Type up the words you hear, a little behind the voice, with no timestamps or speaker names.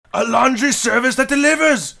A laundry service that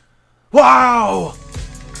delivers! Wow!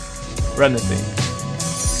 Run the thing.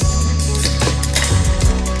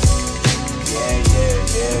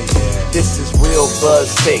 This is Real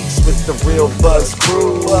Buzz Takes with the Real Buzz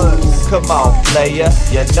crew. Come on, player,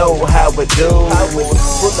 you know how we do.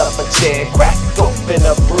 Pull up a chair, crack open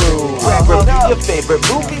a brew. Review your favorite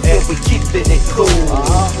movies and we keeping it cool.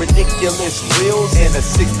 Ridiculous reels and a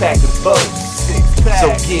six-pack of boats.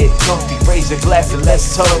 So get comfy, raise your glass and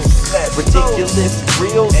let's toast. Ridiculous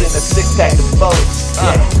reels and a six-pack of boats.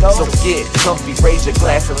 So get comfy, raise your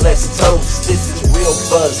glass and let's toast. This is Real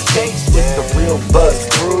Buzz Takes with the Real Buzz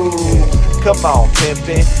crew. Come on,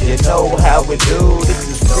 pimpin', you know how we do. This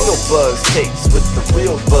is Real Buzz Takes with the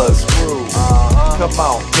Real Buzz crew. Come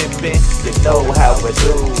on, pimpin', you know how we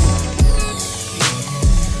do.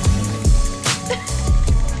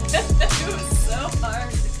 It was so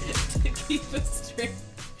hard to keep a straight,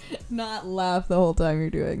 not laugh the whole time you're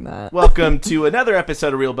doing that. Welcome to another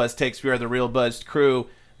episode of Real Buzz Takes. We are the Real Buzzed crew.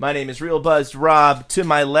 My name is Real Buzzed Rob. To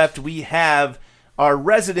my left, we have our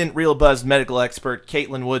resident Real Buzzed medical expert,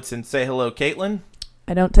 Caitlin Woodson. Say hello, Caitlin.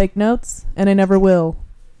 I don't take notes, and I never will.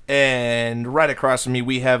 And right across from me,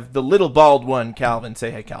 we have the little bald one, Calvin.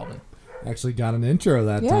 Say hey, Calvin. Actually got an intro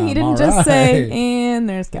that time. Yeah, he didn't All just right. say, and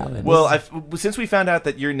there's Calvin. Well, since we found out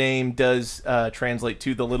that your name does translate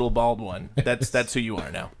to the little bald one, that's who you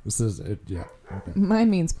are now. This is it. Yeah. Okay.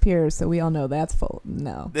 Mine means pure, so we all know that's full.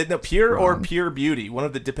 No. No, pure or Wrong. pure beauty. One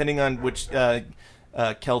of the, depending on which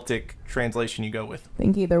Celtic translation you go with. I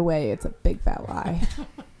think either way, it's a big fat lie.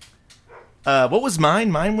 What was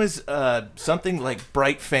mine? Mine was something like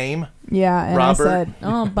Bright Fame. Yeah, and Robert. I said,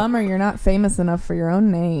 oh, bummer, you're not famous enough for your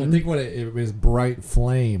own I name. think what it was Bright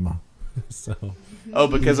Flame. So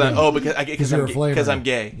Because I'm you're a flamer.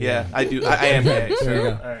 gay. Yeah, Yeah. I do. I am gay. There you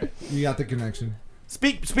go. All right. you got the connection.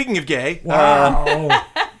 Speaking of gay, Wow.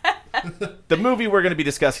 the movie we're going to be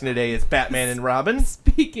discussing today is Batman and Robin.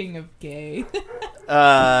 Speaking of gay.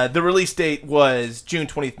 The release date was June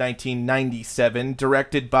 20th, 1997,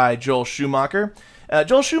 directed by Joel Schumacher.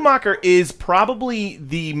 Joel Schumacher is probably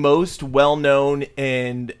the most well-known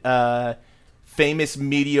and famous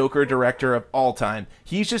mediocre director of all time.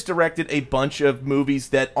 He's just directed a bunch of movies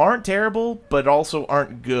that aren't terrible, but also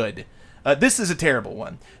aren't good. This is a terrible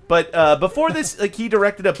one. But before this, like, he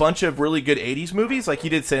directed a bunch of really good 80s movies. Like, he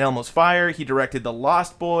did St. Elmo's Fire, he directed The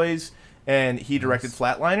Lost Boys, and he directed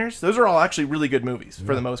Flatliners. Those are all actually really good movies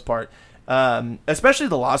for the most part. Especially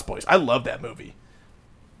The Lost Boys. I love that movie.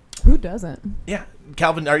 Who doesn't? Yeah.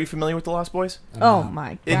 Calvin, are you familiar with The Lost Boys? Oh,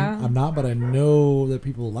 my God. I'm not, but I know that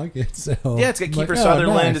people like it. So Yeah, it's got I'm Kiefer like, oh,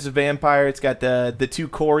 Sutherland nice. as a vampire. It's got the two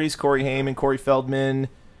Coreys, Corey Haim and Corey Feldman.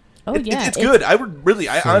 Oh, yeah. It's good. I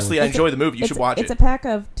honestly It's enjoy the movie. You should watch It's it. a pack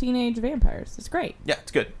of teenage vampires. It's great. Yeah,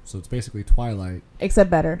 it's good. So it's basically Twilight.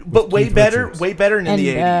 Except better. But way Keith better Richards. than in the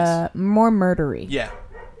 80s. And more murdery. Yeah.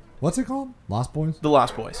 What's it called? Lost Boys? The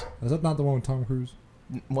Lost Boys. Is that not the one with Tom Cruise?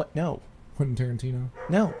 What? No. Quentin Tarantino?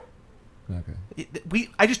 No. Okay.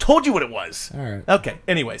 I just told you what it was. All right. Okay.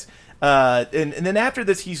 Anyways, and then after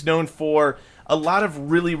this, he's known for a lot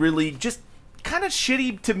of really, really just kind of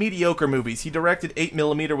shitty to mediocre movies. He directed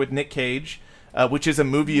 8mm with Nick Cage, which is a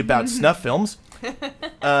movie about snuff films.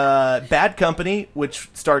 Bad Company, which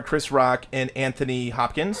starred Chris Rock and Anthony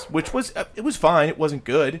Hopkins, which was it was fine. It wasn't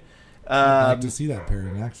good. I'd like to see that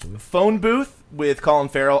pairing, actually. Phone Booth with Colin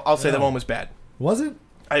Farrell. I'll say that Yeah. one was bad. Was it?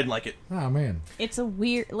 I didn't like it. Oh, man. It's a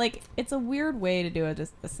weird way to do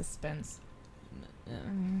a suspense.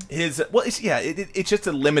 It's just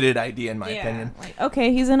a limited idea in my opinion Like,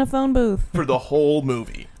 okay, he's in a phone booth. for the whole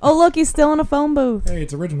movie. Oh, look, he's still in a phone booth. Hey,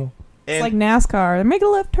 it's original. It's And, like NASCAR. They're making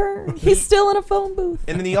a left turn. He's still in a phone booth.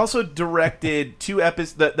 and then he also directed two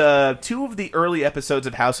of the early episodes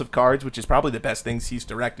of House of Cards, which is probably the best things he's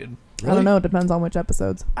directed. I don't know. It depends on which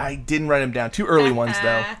episodes. I didn't write them down. Two early ones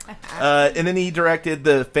though. And then he directed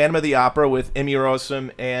the Phantom of the Opera with Emmy Rossum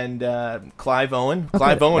and Clive Owen.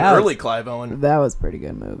 Clive Owen, that was- early Clive Owen. That was a pretty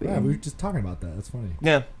good movie. Yeah, we were just talking about that. That's funny.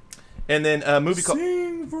 Yeah. And then a movie called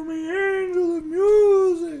Sing for me, angel of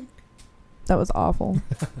music. That was awful.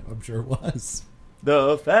 I'm sure it was.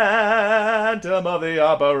 The Phantom of the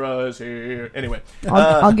Opera is here. Anyway,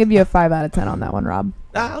 I'll give you a 5 out of 10 on that one, Rob.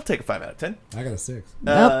 I'll take a 5 out of 10. I got a 6.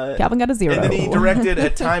 Nope. Calvin got a 0. And then he directed A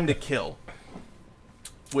Time to Kill,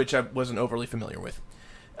 which I wasn't overly familiar with.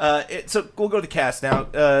 So we'll go to the cast now.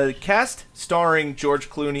 Cast starring George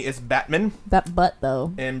Clooney as Batman That butt,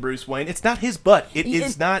 though. and Bruce Wayne. It's not his butt. It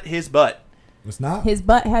is not his butt. It's not? His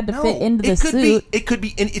butt had to fit into the it could suit. Be. It could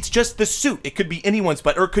be. It's just the suit. It could be anyone's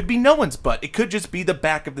butt, or it could be no one's butt. It could just be the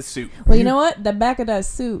back of the suit. Well, you know what? The back of that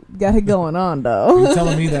suit got it going on, though. You're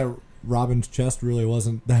telling me that Robin's chest really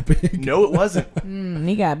wasn't that big. No, it wasn't.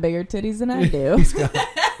 He got bigger titties than I do. He's got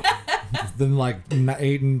than like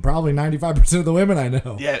 8 and probably 95% of the women I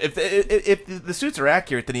know. Yeah, if the suits are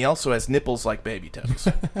accurate, then he also has nipples like baby toes.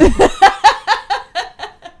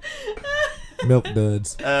 Milk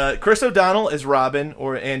duds. Chris O'Donnell as Robin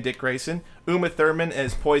and Dick Grayson. Uma Thurman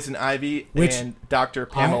as Poison Ivy Which and Dr.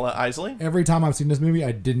 Pamela Isley. Every time I've seen this movie,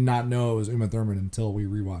 I did not know it was Uma Thurman until we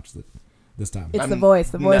rewatched it this time. It's I'm the voice.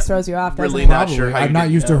 The voice not- throws you off. really Doesn't not it? sure how you I'm not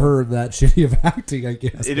did used to know. her that shitty of acting, I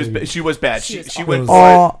guess. It is. maybe. She was bad. She She is went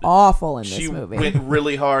awful in this She movie. went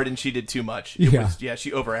really hard and she did too much.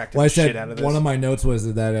 She overacted Well, I the shit said out of this. one of my notes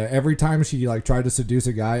was that every time she like tried to seduce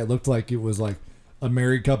a guy, it looked like it was like a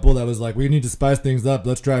married couple that was like, "We need to spice things up.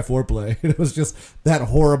 Let's try foreplay." And it was just that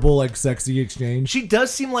horrible, like, sexy exchange. She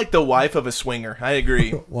does seem like the wife of a swinger. I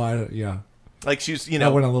agree. Why? Yeah, Like she's,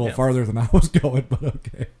 that went a little farther than I was going, but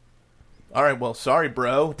okay. All right, well, sorry,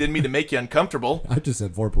 bro. Didn't mean to make you uncomfortable. I just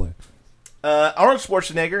said foreplay. Arnold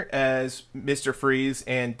Schwarzenegger as Mr. Freeze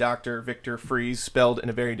and Dr. Victor Freeze, spelled in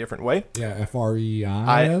a very different way. Yeah,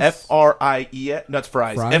 F-R-E-I-S. F-R-I-E-S. No, it's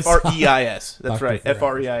Fries. Fries? F-R-E-I-S. That's Dr. right. Fries.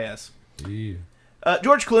 F-R-E-I-S. Yeah.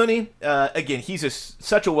 George Clooney, again, he's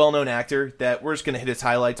such a well-known actor that we're just going to hit his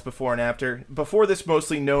highlights before and after. Before this,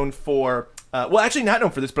 mostly known for, well, actually not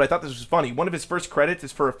known for this, but I thought this was funny. One of his first credits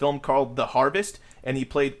is for a film called The Harvest, and he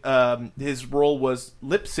played, his role was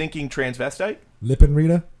lip-syncing transvestite. Lip and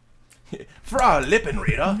Rita? Fra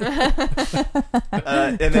Lippenrieder.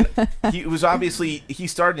 And then he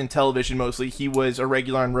started in television mostly. He was a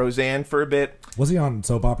regular on Roseanne for a bit. Was he on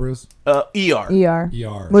soap operas? ER. ER.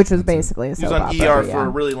 ER. Which was That's it. basically a He was soap on opera, ER yeah. for a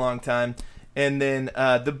really long time. And then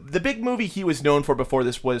the big movie he was known for before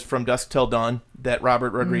this was From Dusk Till Dawn, that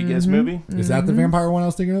Robert Rodriguez movie. Is that the vampire one I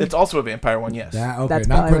was thinking of? It's also a vampire one, yes. That, okay, That's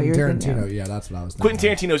not probably Quentin what you're thinking Tarantino. of. Yeah, that's what I was thinking.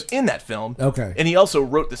 Quentin Tarantino's in that film. Okay. And he also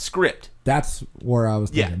wrote the script. That's where I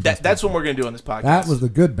was Yeah, thinking. that's what we're going to do on this podcast. That was the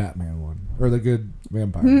good Batman one. Or the good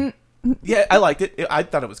vampire. Yeah, I liked it. I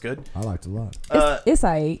thought it was good. I liked it a lot. It's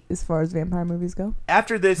I8 as far as vampire movies go.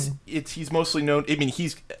 After this, he's mostly known. I mean,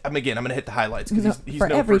 I'm going to hit the highlights because he's For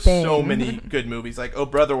known everything. for so many good movies, like Oh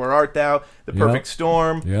Brother, Where Art Thou, The Perfect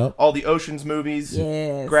Storm, Yep. all the Ocean's movies,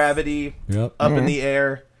 Yes. Gravity, Yep. Up in the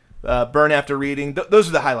Air, Burn After Reading. Those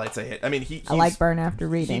are the highlights I hit. I mean, I like Burn After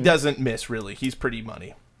Reading. He doesn't miss really. He's pretty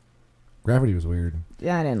money. Gravity was weird.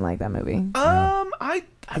 Yeah, I didn't like that movie. I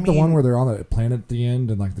Like mean, the one where they're on the planet at the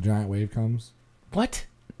end and like the giant wave comes. what?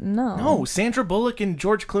 No. No, Sandra Bullock and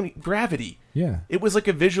George Clooney. Gravity. Yeah. It was like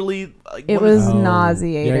a visually. Like, It one of was the-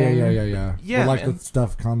 nauseating. Yeah. Yeah, Where, like man. the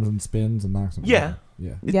stuff comes and spins and knocks them. Yeah.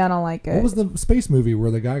 Yeah. Yeah, I don't like it. What was the space movie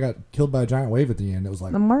where the guy got killed by a giant wave at the end? It was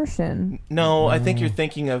like The Martian. No, I think you're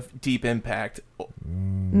thinking of Deep Impact.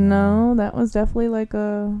 No, that was definitely like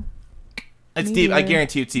a. It's deep. I Meteor.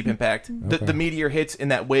 guarantee you it's Deep Impact. Okay. The meteor hits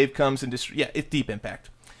and that wave comes and yeah, it's Deep Impact.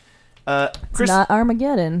 It's Chris, not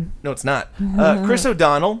Armageddon. no, it's not. Chris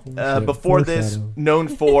O'Donnell, Shit, before this, foreshadow. known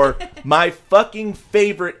for my fucking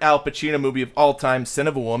favorite Al Pacino movie of all time, Sin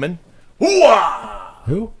of a Woman. Hoo-ah!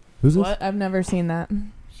 who? Who's this? What? I've never seen that. You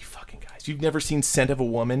fucking guys, you've never seen Scent of a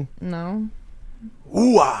Woman? No.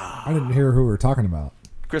 Hoo-ah! I didn't hear who we were talking about.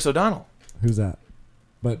 Chris O'Donnell. Who's that?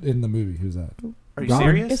 But in the movie, who's that? Are you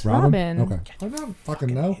serious? It's Robin. Okay. I don't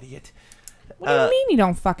fucking know. Idiot. What do you mean you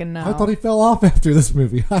don't fucking know? I thought he fell off after this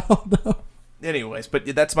movie. I don't know. Anyways, but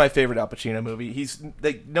that's my favorite Al Pacino movie. He's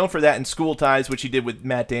known for that in School Ties, which he did with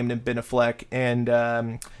Matt Damon and Ben Affleck and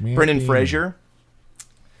Brendan Damon. Fraser.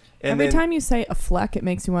 And Every then, time you say a fleck, it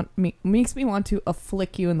makes makes me want to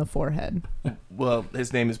afflick you in the forehead. well,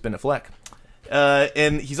 his name is Ben Affleck.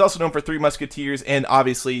 And he's also known for Three Musketeers and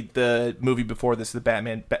obviously the movie before this, the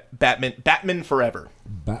Batman Forever.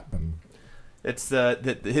 Batman. It's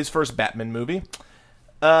his first Batman movie.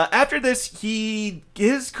 After this,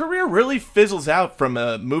 his career really fizzles out from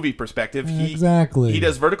a movie perspective. Exactly. He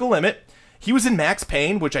does Vertical Limit. He was in Max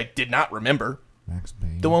Payne, which I did not remember. Max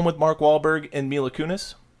Payne. The one with Mark Wahlberg and Mila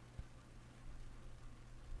Kunis.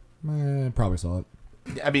 Probably saw it.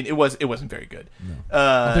 I mean, it wasn't very good. No.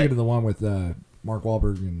 I'm thinking of the one with Mark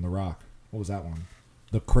Wahlberg and The Rock. What was that one?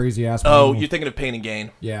 The crazy ass one. Oh, you're thinking of Pain and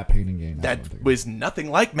Gain. Yeah, Pain and Gain. That's what I'm That thinking. was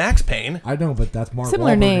nothing like Max Payne. I know, but that's Mark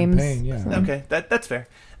Similar Wahlberg names. and Pain. Yeah. Okay, that's fair.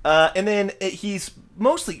 And then he's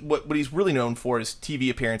mostly what he's really known for is TV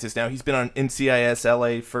appearances. Now he's been on NCIS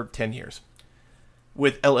LA for 10 years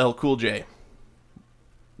with LL Cool J,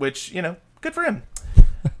 which good for him.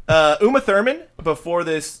 Uma Thurman, before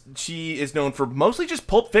this, she is known for mostly just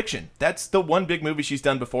Pulp Fiction. That's the one big movie she's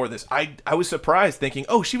done before this. I was surprised thinking,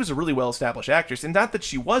 oh, she was a really well-established actress. And not that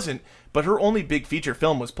she wasn't, but her only big feature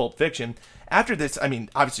film was Pulp Fiction. After this, I mean,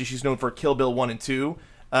 obviously she's known for Kill Bill 1 and 2.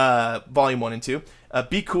 Volume 1 and 2.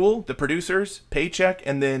 Be Cool, the producers, Paycheck,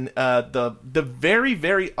 and then the very,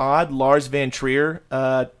 very odd Lars Van Trier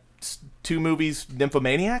 2 movies,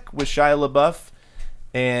 Nymphomaniac with Shia LaBeouf.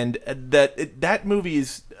 And that movie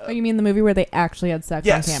is... Oh, you mean the movie where they actually had sex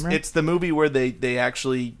on camera? Yes, it's the movie where they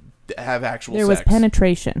actually have actual there sex. was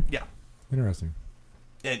penetration. Yeah. Interesting.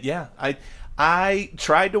 And yeah, I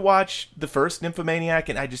tried to watch the first Nymphomaniac,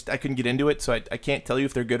 and I couldn't get into it, so I can't tell you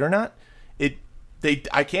if they're good or not.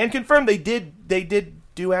 I can confirm they did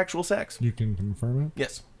do actual sex. You can confirm it?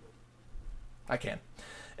 Yes, I can.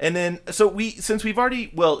 And then, since we've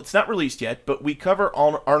already, well, it's not released yet, but we cover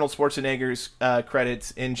Arnold Schwarzenegger's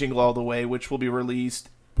credits in Jingle All the Way, which will be released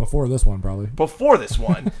Before this one, probably. before this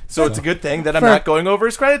one. So it's a good thing that I'm For- not going over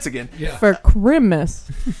his credits again. Yeah. For Christmas.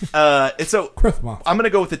 And so Christmas. I'm going to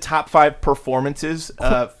go with the top 5 performances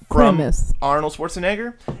from Grimace. Arnold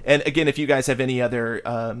Schwarzenegger. And again, if you guys have any other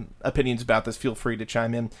opinions about this, feel free to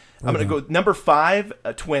chime in. I'm going to go with number 5,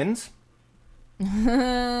 Twins,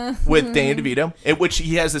 with Danny DeVito, in which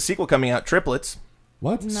he has a sequel coming out, Triplets,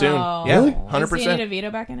 What? soon. No. Yeah, Really? 100%. Is Danny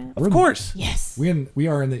DeVito back in it? Of course. Yes. We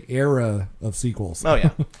are in the era of sequels. Oh,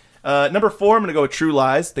 yeah. Number 4, I'm going to go with True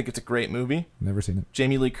Lies. I think it's a great movie. Never seen it.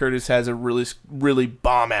 Jamie Lee Curtis has a really, really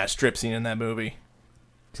bomb-ass strip scene in that movie.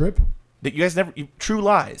 Trip? That you guys never... True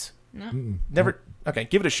Lies. Mm-mm. Never... Okay,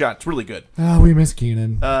 give it a shot. It's really good. Oh, we miss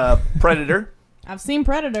Keenan. Predator. I've seen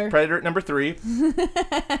Predator. Predator at number 3.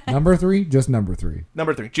 Number 3? Just number 3.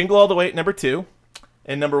 Number 3. Jingle All the Way at number 2.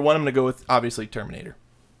 And number 1, I'm going to go with, obviously, Terminator.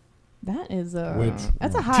 That is Which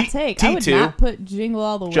that's a one? hot take. I would T2. not put Jingle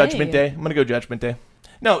All the Way. Judgment Day. I'm going to go Judgment Day.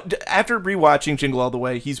 No, after rewatching Jingle All the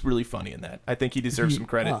Way, he's really funny in that. I think he deserves some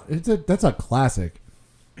credit. That's a classic.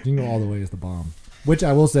 Jingle All the Way is the bomb. Which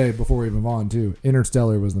I will say before we move on too,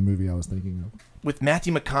 Interstellar was the movie I was thinking of. With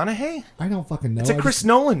Matthew McConaughey? I don't fucking know. It's a Chris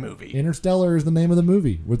Nolan movie. Interstellar is the name of the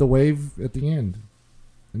movie with the wave at the end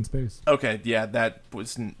in space. Okay, yeah, that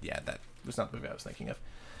was not the movie I was thinking of.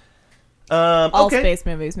 All Okay. space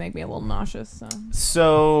movies make me a little nauseous.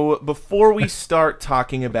 So before we start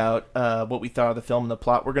talking about what we thought of the film and the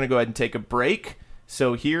plot, we're going to go ahead and take a break.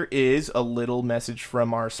 So here is a little message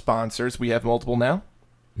from our sponsors. We have multiple now.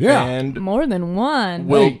 Yeah. And More than one.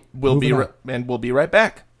 we'll be moving on. right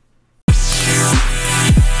back.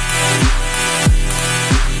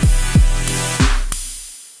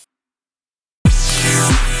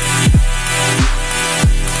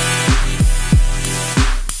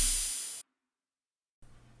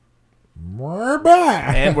 We're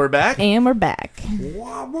back. And we're back. And we're back.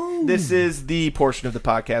 This is the portion of the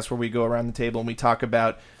podcast where we go around the table and we talk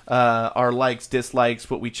about our likes, dislikes,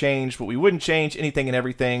 what we changed, what we wouldn't change, anything and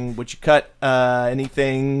everything, what you cut,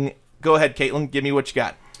 anything. Go ahead, Caitlin. Give me what you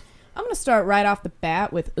got. I'm going to start right off the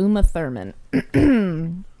bat with Uma Thurman.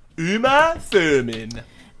 Uma Thurman.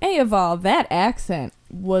 Hey, of all, that accent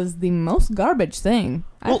was the most garbage thing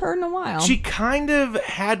Well, I've heard in a while. She kind of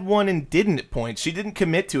had one and didn't at points. She didn't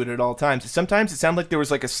commit to it at all times. Sometimes it sounded like there was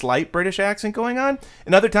like a slight British accent going on,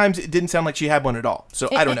 and other times it didn't sound like she had one at all. So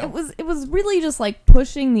I don't know. It was really just like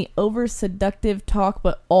pushing the over seductive talk,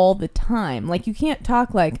 but all the time. Like you can't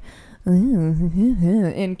talk like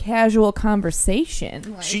in casual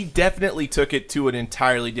conversation. Like, She definitely took it to an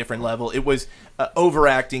entirely different level. It was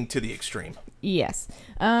overacting to the extreme. yes,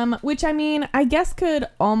 which I mean, I guess could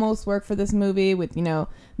almost work for this movie with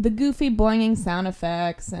the goofy boinging sound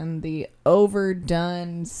effects and the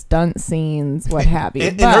overdone stunt scenes, what have you.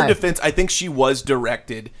 In her But- defense, I think she was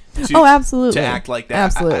directed to, Oh, absolutely. to act like that.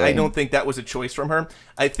 Absolutely. I don't think that was a choice from her.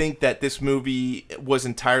 I think that this movie was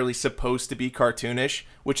entirely supposed to be cartoonish,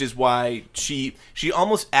 which is why she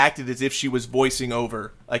almost acted as if she was voicing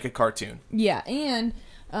over like a cartoon. Yeah, and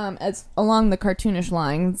as along the cartoonish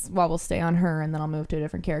lines, while we'll stay on her and then I'll move to a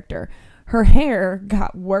different character, her hair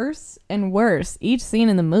got worse and worse each scene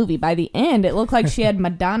in the movie. By the end, it looked like she had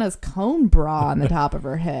Madonna's cone bra on the top of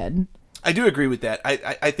her head. I do agree with that.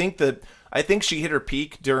 I think she hit her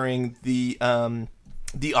peak during the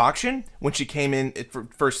auction when she came in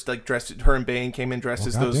first, like dressed. Her and Bane came in dressed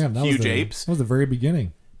as those huge apes. That was the very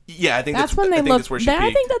beginning. Yeah, I think That's when they I think looked. that's where she peaked.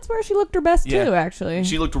 I think that's where she looked her best Yeah. too. Actually,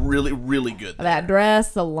 She looked really, really good. that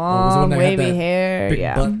dress, the Oh, was it long when they had wavy that hair. Big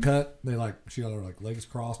Yeah, butt cut. She had her legs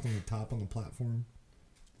crossed on the top on the platform,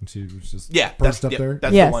 and she was just Yeah, perched that's up there.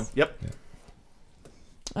 That's Yes. the one. Yep.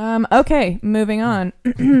 Okay, moving on.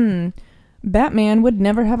 Batman would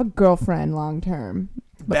never have a girlfriend long term.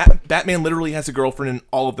 Batman literally has a girlfriend in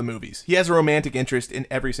all of the movies. He has a romantic interest in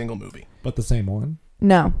every single movie. But the same one.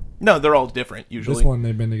 No. No, they're all different usually. This one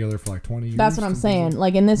they've been together for like 20 years. That's what I'm saying.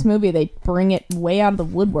 Like in this movie, they bring it way out of the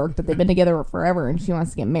woodwork that they've been together forever, and she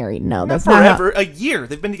wants to get married. No, Not that's not how, forever. A year.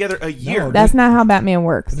 They've been together a year. No, that's not how Batman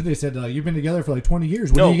works. They said you've been together for like 20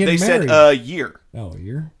 years. When No, are you they getting married? said a year. Oh, a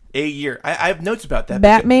year? A year. I have notes about that.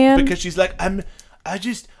 Batman? Because she's like,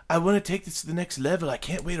 I want to take this to the next level. I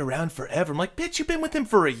can't wait around forever. I'm like, bitch, you've been with him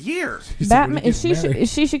for a year. He said, when Batman. you get married.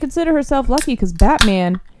 She should consider herself lucky because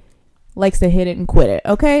Batman likes to hit it and quit it.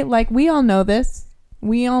 Okay, like we all know this.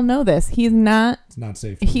 We all know this. He's not. It's not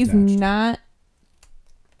safe. To He's attach. not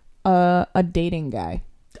a dating guy.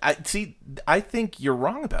 I think you're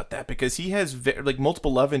wrong about that because he has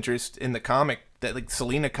multiple love interests in the comic. That like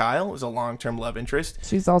Selena Kyle is a long-term love interest.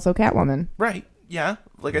 She's also Catwoman. Right. Yeah.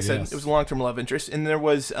 Like I said, Yes. it was a long-term love interest, and there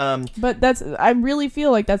was But I really feel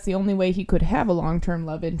like that's the only way he could have a long-term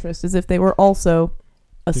love interest is if they were also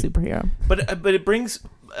a superhero. But it brings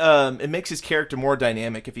it makes his character more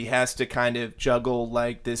dynamic if he has to kind of juggle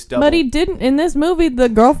like this double. But he didn't in this movie. The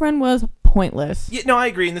girlfriend was pointless. Yeah, no, I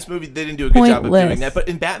agree. In this movie, they didn't do a good job of Pointless. doing that. But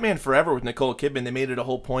in Batman Forever with Nicole Kidman, they made it a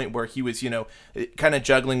whole point where he was, kind of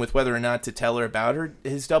juggling with whether or not to tell her about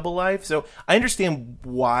his double life. So I understand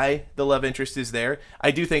why the love interest is there.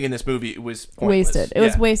 I do think in this movie it was pointless. Wasted. It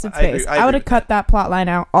was wasted I agree- space. I I agree would have with cut that plot line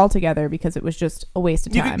out altogether because it was just a waste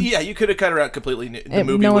of You time. you could have cut her out completely. The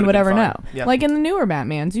movie No one would would've ever been know. fine. Yeah. Like in the newer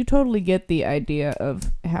Batmans, you totally get the idea of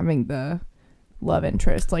having the love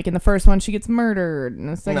interest. Like in the first one, she gets murdered. In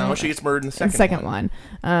the second one, she gets murdered in the in second, the second one.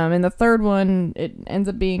 In the third one, it ends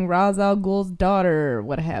up being Ra's al Ghul's daughter,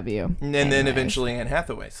 what have you. And then Anyways. eventually Anne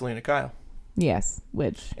Hathaway, Selena Kyle. Yes,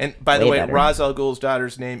 which And by the Way way, better. Ra's al Ghul's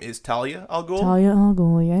daughter's name is Talia al Ghul. Talia al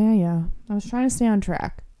Ghul. Yeah. I was trying to stay on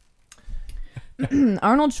track.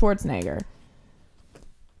 Arnold Schwarzenegger.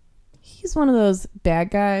 He's one of those bad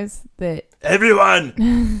guys that,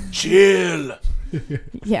 Everyone, chill.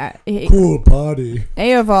 yeah. Cool party.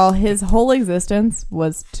 A of all, his whole existence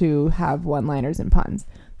was to have one-liners and puns.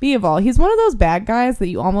 B of all, he's one of those bad guys that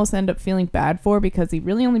you almost end up feeling bad for because he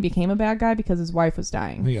really only became a bad guy because his wife was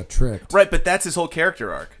dying. He got tricked. Right, but that's his whole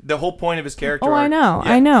character arc. The whole point of his character Oh, arc. I know,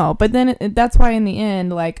 Yeah. I know. But then that's why in the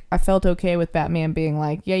end, like, I felt okay with Batman being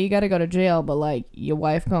like, yeah, you got to go to jail, but, like, your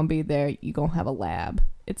wife going to be there. You going to have a lab.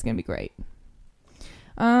 It's going to be great.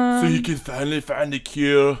 So you can finally find a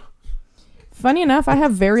cure. Funny enough, I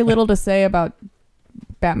have very little to say about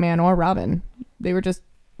Batman or Robin. They were just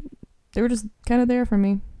kind of there for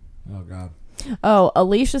me. Oh, God. Oh,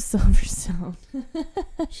 Alicia Silverstone.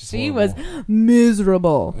 She's She horrible. was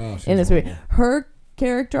miserable Oh, she's in this movie. horrible. Her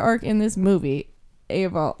character arc in this movie, A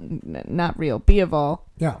of all, not real, B of all,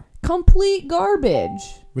 Yeah. complete garbage.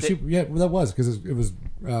 But that was because it was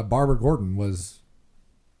Barbara Gordon was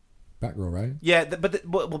Batgirl, right? Yeah,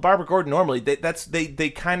 well, Barbara Gordon normally they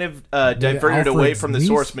kind of diverted away Alfred's from the niece?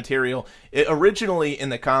 source material. Originally in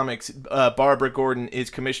the comics, Barbara Gordon is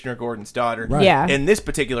Commissioner Gordon's daughter. Right. Yeah. In this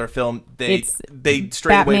particular film, they It's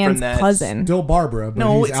strayed away from Batman's that. cousin. Still Barbara, but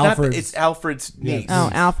No, he's it's Alfred's. not. It's Alfred's Yeah. niece. Oh,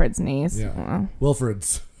 Alfred's niece. Yeah.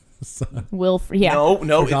 Wilfred's son. Wilfred. Yeah. No,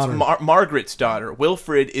 Her it's daughter. Margaret's daughter.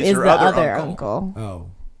 Wilfred is is her the other, other uncle. Oh,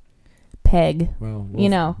 Peg. well, You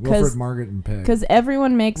know, 'cause- Wilfred, Margaret, and Peg. Because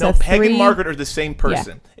everyone makes No, a Peg three. and Margaret are the same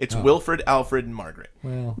person. It's Oh. Wilfred, Alfred, and Margaret.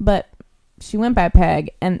 Well, But she went by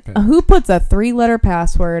Peg. And Peg. who puts a 3-letter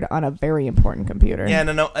password on a very important computer? Yeah,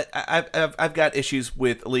 no. I've got issues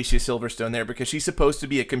with Alicia Silverstone there because she's supposed to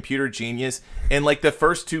be a computer genius, and like the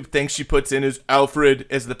first two things she puts in is Alfred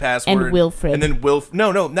as the password, And Wilfred. and then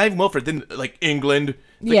No, not even Wilfred. Then like England.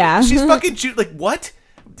 Like, Yeah. she's fucking like what?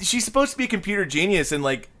 She's supposed to be a computer genius, and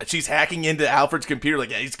like she's hacking into Alfred's computer.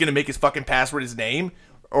 Like, yeah, he's gonna make his fucking password his name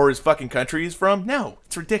or his fucking country he's from. No,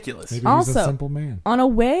 it's ridiculous. maybe he's Also- a simple man. On a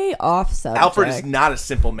way off subject. Alfred is not a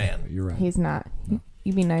simple man. You're right. He's not.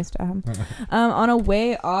 You be nice to him. On a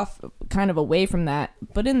way off, kind of away from that,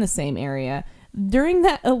 but in the same area, during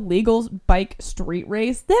that illegal bike street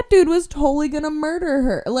race, that dude was totally gonna murder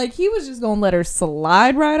her. Like, he was just gonna let her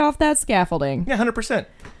slide right off that scaffolding. Yeah, 100%.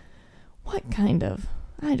 What kind of?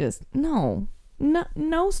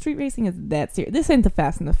 No, street racing is that serious. This ain't the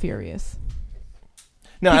Fast and the Furious.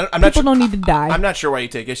 No, I'm not People sure. don't need to die. I'm not sure why you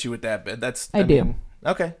take issue with that, but that's. I do. mean,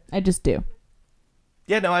 okay. I just do.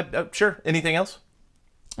 Yeah, no, sure. Anything else?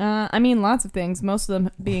 I mean, lots of things. Most of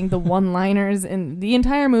them being the one-liners, and the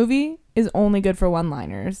entire movie is only good for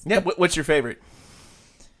one-liners. Yeah, what's your favorite?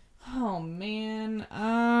 Oh man.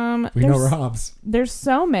 We know there's- Rob's. There's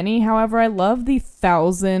so many. However, I love the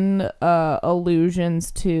 1,000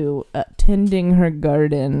 allusions to tending her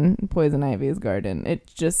garden, Poison Ivy's garden. It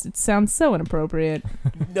sounds so inappropriate.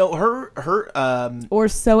 No, her Or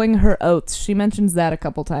sowing her oats. She mentions that a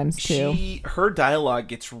couple times too. her dialogue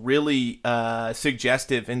gets really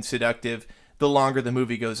suggestive and seductive the longer the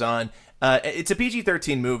movie goes on. It's a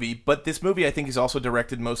PG-13 movie, but this movie I think is also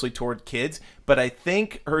directed mostly toward kids. But I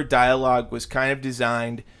think her dialogue was kind of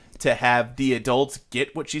designed to have the adults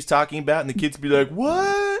get what she's talking about, and the kids be like,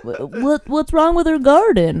 "What? What's wrong with her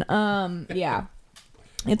garden?" Yeah.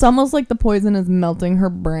 It's almost like the poison is melting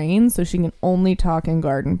her brain, so she can only talk in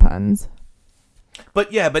garden puns.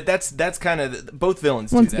 But that's kind of both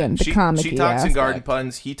villains Once do again, that. the comic-y She talks in garden aspect.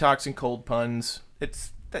 puns. He talks in cold puns.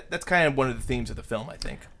 That's kind of one of the themes of the film, I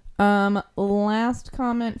think. Last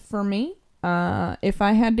comment for me. If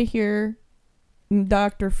I had to hear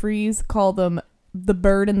Dr. Freeze call them the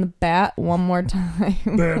bird and the bat one more time.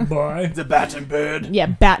 Bad boy. The bat and bird. Yeah,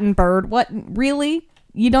 bat and bird. What? Really?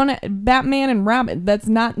 You don't... Batman and Robin. That's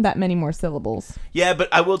not that many more syllables. Yeah, but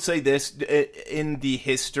I will say this in the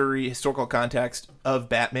historical context of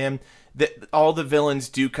Batman, that all the villains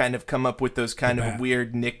do kind of come up with those kind of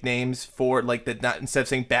weird nicknames for like that. Not instead of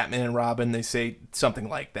saying Batman and Robin, they say something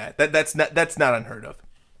like that. That's not unheard of.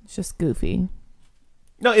 It's just goofy.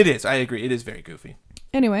 No, it is. I agree. It is very goofy.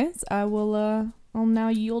 Anyways, I'll now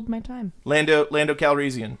yield my time. Lando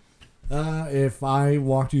Calrissian. If I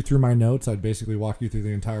walked you through my notes, I'd basically walk you through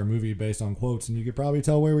the entire movie based on quotes, and you could probably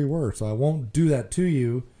tell where we were. So I won't do that to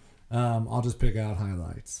you. I'll just pick out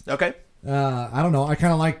highlights. Okay. I don't know. I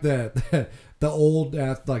kind of like the old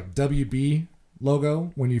like WB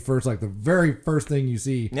logo when you first like the very first thing you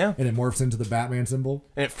see, Yeah. and it morphs into the Batman symbol.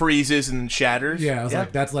 And it freezes and shatters. Yeah, I was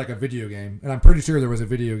like, that's like a video game, and I'm pretty sure there was a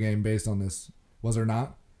video game based on this. Was there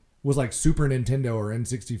not? Was like Super Nintendo or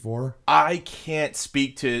N64? I can't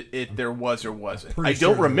speak to if there was or wasn't. Pretty I don't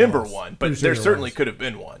sure there remember was. one, but Pretty sure there there certainly was. could have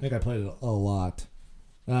been I one. think I played it a lot.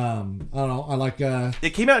 I don't know. I like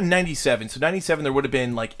It came out in 97. So 97 there would have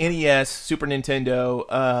been like NES, Super Nintendo,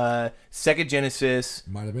 Sega Genesis.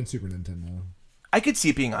 might have been Super Nintendo. I could see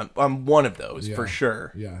it being on one of those for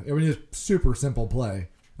sure. Yeah, I mean it's super simple play.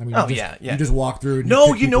 I mean, Oh, you just, yeah. You just walk through. And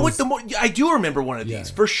No, pick you know what? people's- I do remember one of yeah. these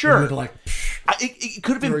for You sure. had to, like, It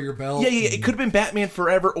could have been throw your belt Yeah, it and- could have been Batman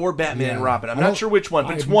Forever or Batman and yeah. Robin. I'm I not don't- sure which one,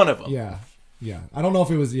 but it's I- one of them. Yeah. I don't know if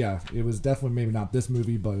it was. Yeah, it was definitely maybe not this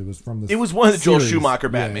movie, but it was from the. It was one of the Joel series. Schumacher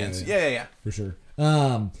Yeah, Batmans. yeah, Yeah. for sure.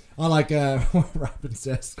 I like what Robin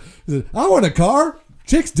says. He says, I want a car.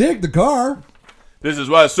 Chicks dig the car. This is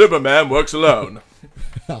why Superman works alone.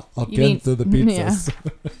 I'll You mean- cancel the pizzas.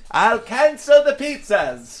 I'll cancel the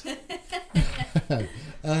pizzas.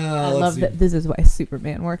 I let's love see. that this is why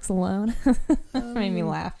Superman works alone. Made me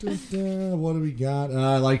laugh. What do we got?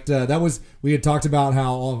 I liked that was we had talked about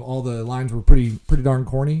how all the lines were pretty darn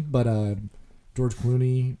corny, but George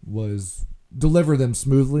Clooney delivered them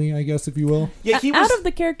smoothly, I guess, if you will. Yeah, he was Out of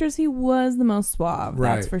the characters, he was the most suave.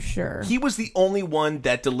 That's Right. for sure. he was the only one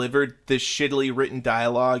that delivered the shittily written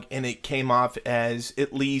dialogue, and it came off as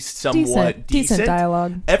at least somewhat Decent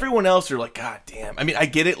dialogue. Everyone else are like, God damn. I mean, I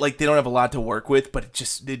get it, like they don't have a lot to work with, but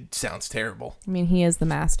it sounds terrible. I mean, he is the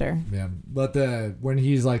master. Yeah, but when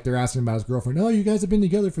he's like, they're asking about his girlfriend. Oh, you guys have been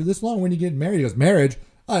together for this long. When you get married? He goes, marriage.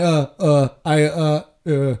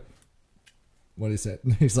 What he said?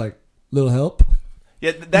 He's like, little help.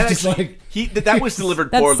 Yeah, that Just actually that was delivered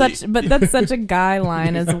That's poorly. that's such a guy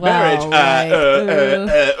line as Marriage,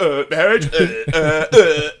 well. marriage.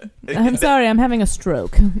 I'm sorry, I'm having a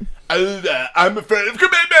stroke. I'm afraid of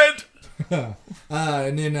commitment.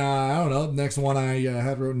 And then I don't know. The next one I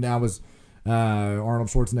had written down was Arnold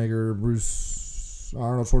Schwarzenegger.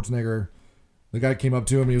 The guy came up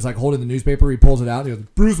to him. He was like holding the newspaper. He pulls it out. And he goes,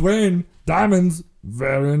 Bruce Wayne, diamonds,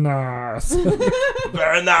 very nice.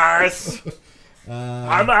 Very nice.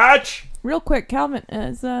 How much? Real quick, Calvin,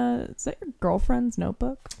 is that your girlfriend's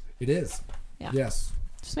notebook? It is. Yeah. Yes.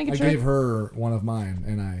 Just making I sure. gave her one of mine,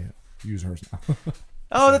 and I use hers now.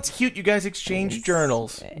 Oh, that's cute. You guys exchange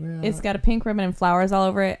journals. It's got a pink ribbon and flowers all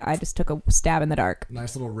over it. I just took a stab in the dark.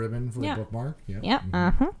 Nice little ribbon for Yeah. the bookmark. Yeah. Yeah,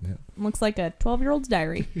 Mhm. Yeah. Looks like a 12-year-old's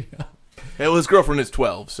diary. Well, his girlfriend is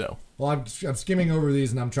 12, so. Well, I'm skimming over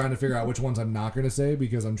these, and I'm trying to figure out which ones I'm not going to say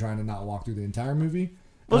because I'm trying to not walk through the entire movie.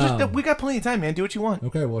 Well, we got plenty of time, man. Do what you want.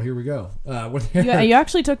 Okay, well, here we go. When You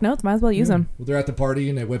actually took notes. Might as well use them. well, they're at the party,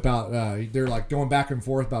 and they whip out, they're like going back and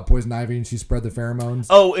forth about Poison Ivy, and she spread the pheromones.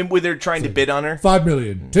 Oh, and when they're trying to bid on her? 5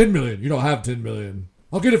 million, 10 million. You don't have 10 million.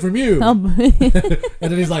 I'll get it from you. Um,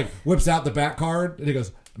 And then he's like, whips out the back card, and he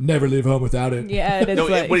goes, never leave home without it. Yeah, it's No,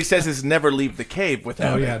 like what he says is never leave the cave Oh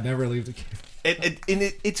without yeah, it. never leave the cave.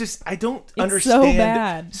 It just, I don't so understand.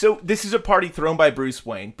 bad. So this is a party thrown by Bruce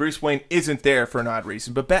Wayne. Bruce Wayne isn't there for an odd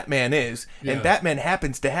reason, but Batman is. Yeah. And Batman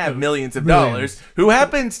happens to have millions of Millions. dollars, who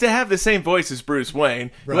happens to have the same voice as Bruce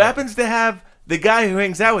Wayne, who Right. happens to have the guy who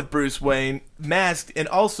hangs out with Bruce Wayne masked and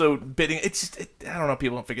also bidding. It's just, I don't know,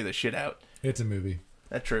 people don't figure this shit out. It's a movie.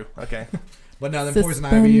 That's true. Okay. But now then Poison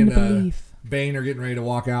Suspend Ivy and belief. Bane are getting ready to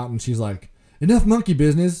walk out, and she's like, "Enough monkey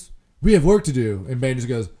business. We have work to do." And Bane just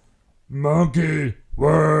goes, "Monkey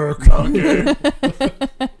work."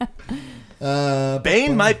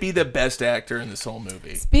 Bane might be the best actor in this whole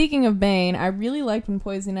movie. Speaking of Bane, I really liked when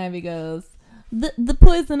Poison Ivy goes, the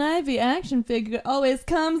Poison Ivy action figure always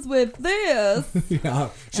comes with this. Yeah,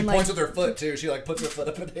 she And, points like- with her foot too. She like puts her foot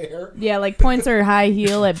up in the air, Yeah, like points her high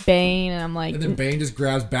heel at Bane, and I'm like, and then Bane just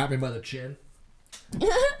grabs Batman by the chin.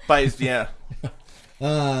 By his, yeah.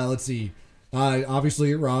 Let's see.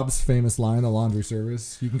 Obviously, Rob's famous line, "The laundry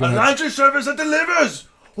service." You can go A ahead. laundry service that delivers.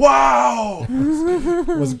 Wow.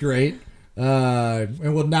 Was great. And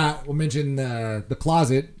we'll mention the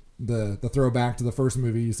closet, the throwback to the first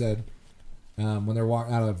movie. You said when they're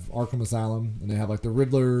out of Arkham Asylum and they have like the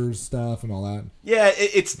Riddler stuff and all that. Yeah,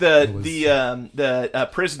 it's the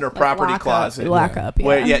prisoner property closet. Lockup, yeah.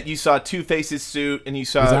 Where you saw Two-Face's suit and you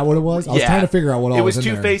saw. Is that what it was? I was trying to figure out what all it was. was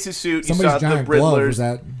in there. Two-Face's suit. Somebody's you saw giant the glove. Riddler's. Was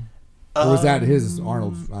that? Or was that his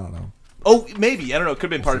Arnold's? I don't know. Oh, maybe I don't know. It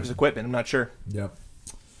could have been part of his equipment. I'm not sure. Yep.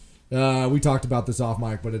 We talked about this off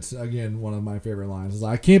mic, but it's again one of my favorite lines. It's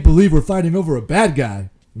like, "I can't believe we're fighting over a bad guy,"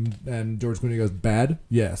 and George Clooney goes, "Bad?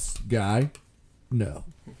 Yes. Guy? No."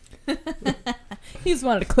 he just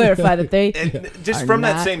wanted to clarify that they And just Are from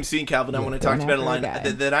that not same scene, Calvin, I want to talk going about a after line a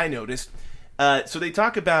guy. that I noticed. So they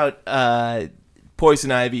talk about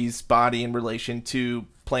Poison Ivy's body in relation to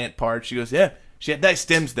plant parts. She goes, "Yeah, she had nice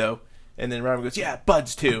stems though," and then Robin goes, "Yeah,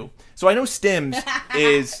 buds too." So I know stems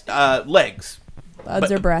is legs.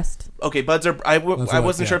 buds or breast. Okay, buds are. I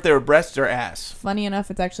wasn't sure if they were breasts or ass. Funny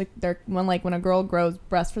enough, it's actually they're when a girl grows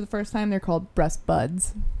breasts for the first time, they're called breast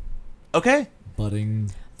buds. Okay,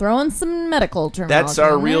 Budding. Throwing some medical terminology.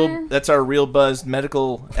 that's our real buzzed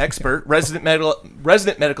medical expert, resident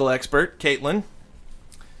medical expert, Caitlin.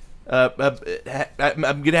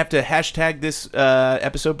 I'm gonna have to hashtag this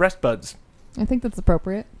episode breast buds. I think that's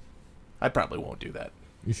appropriate. I probably won't do that.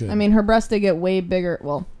 You should. I mean, her breasts did get way bigger.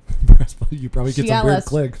 Well, you probably she get some got weird less.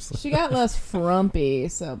 clicks. She got less frumpy,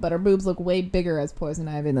 but her boobs look way bigger as Poison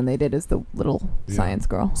Ivy than they did as the little Yeah. science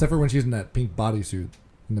girl. Except for when she's in that pink bodysuit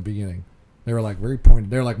in the beginning. They were like very pointed.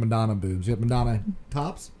 They were like Madonna boobs. You had Madonna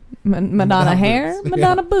tops? Madonna hair, boobs.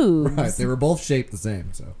 Madonna Yeah. boobs. Right. They were both shaped the same,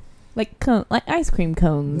 so like ice cream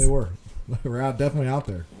cones. they were. They were definitely out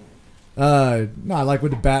there. No, I like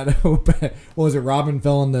with the bat. What was it? Robin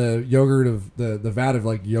fell in the yogurt of the vat of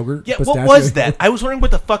like yogurt. Yeah, what pistachio was that? yogurt. I was wondering what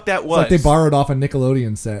the fuck that It's was. like they borrowed off a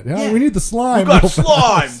Nickelodeon set. Yeah, Yeah. we need the slime. You got real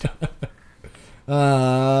fast.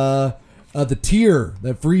 slimed. The tear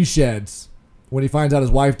that Freeze sheds when he finds out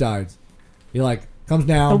his wife died. He like comes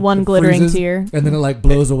down. The one it glittering freezes, tear. and then it like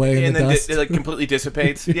blows away in and the then dust. it like completely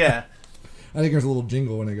dissipates. Yeah. I think there's a little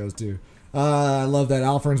jingle when it goes too. I love that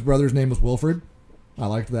Alfred's brother's name was Wilfred. I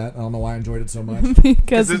liked that. I don't know why I enjoyed it so much.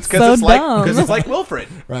 because it's so dumb. Because it's like Wilfred.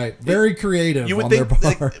 Right, very creative You would on think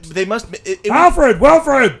their part. they must.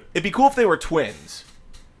 Wilfred. It'd be cool if they were twins.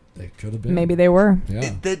 They could have been. Maybe they were.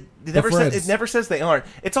 Yeah. It never says they aren't.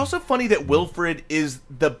 It's also funny that Wilfred is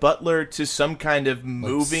the butler to some kind of Like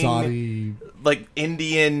moving, Saudi. like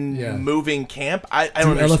Indian Yeah. moving camp. I Do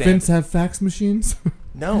don't understand. elephants have fax machines?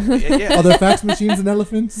 No, yeah. Are there fax machines in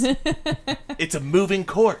elephants? It's a moving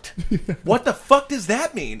court. What the fuck does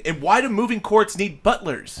that mean? And why do moving courts need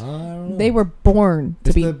butlers? I don't know. They were born to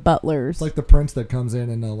It's be the- butlers. It's like the prince that comes in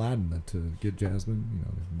Aladdin to get Jasmine. You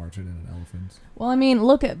know, marching in an elephant. well, I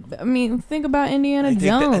mean, think about Indiana I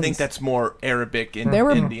Jones. think that's more Arabic and There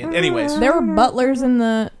were- Indian. Anyways, There were butlers in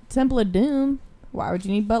the Temple of Doom. Why would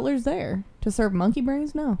you need butlers there? To serve monkey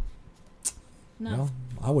brains? No. Well,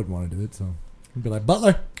 I wouldn't want to do it, so I'd be like,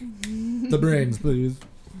 Butler, the brains, please.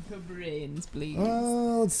 The brains, please.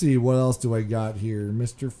 Let's see, what else do I got here?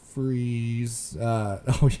 Mr. Freeze.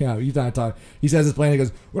 Oh yeah, he's not talking. He says his plan. He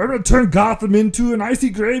goes, "We're gonna turn Gotham into an icy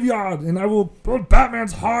graveyard, and I will put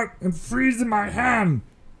Batman's heart and freeze in my hand.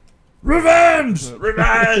 Revenge!"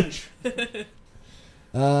 revenge.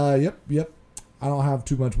 Yep. I don't have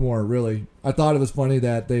too much more, really. I thought it was funny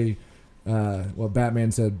that they,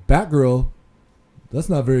 Batman said, "Batgirl, that's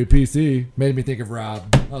not very PC." Made me think of Rob.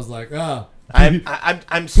 I was like,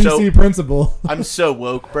 I'm so PC principal. I'm so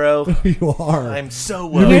woke, bro. You are. I'm so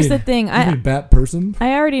You woke. Here's the thing. You mean bat person?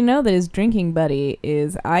 I already know that his drinking buddy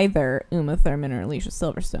is either Uma Thurman or Alicia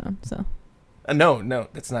Silverstone. So No,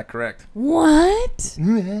 that's not correct. what?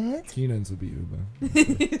 Keenan's would be Uba.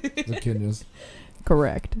 The Kenyas.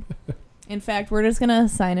 Correct. In fact, we're just gonna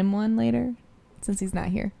assign him one later, since he's not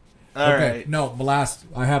here. All Okay, right. no,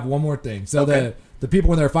 I have one more thing. So Okay. the people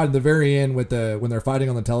when they're fighting, the very end when they're fighting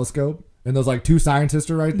on the telescope, and those like two scientists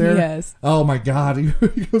are right there. Yes. Oh my God, he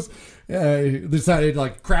goes, he decided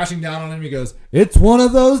like crashing down on him. He goes, "It's one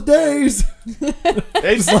of those days."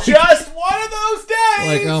 It's like- just one of those days.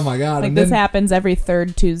 Like, oh my God, Like and this then, happens every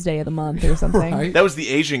third Tuesday of the month or something. right? That was the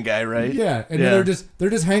Asian guy, right? Yeah, and Yeah. then they're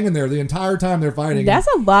just hanging there the entire time they're fighting. That's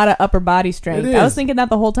a lot of upper body strength. It I was is. thinking that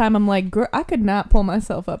the whole time. I'm like, I could not pull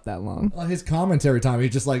myself up that long. His commentary time, he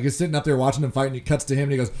just like is sitting up there watching them fight, and he cuts to him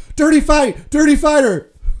and he goes, "Dirty fight, dirty fighter."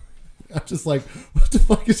 I'm just like, what the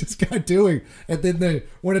fuck is this guy doing? And then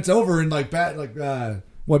when it's over and like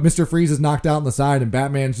what Mr. Freeze is knocked out on the side and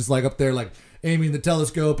Batman's just like up there like aiming the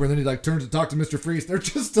telescope, and then he like turns to talk to Mr. Freeze. They're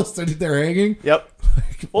just still sitting there hanging. Yep.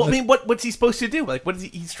 Like, Well, I mean, what's he supposed to do? Like, what is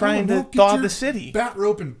he's trying to Get thaw your the city? Bat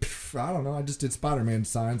rope and I don't know. I just did Spider-Man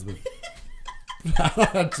signs, but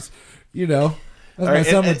just, as All my right,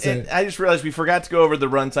 son and- would say. and I just realized we forgot to go over the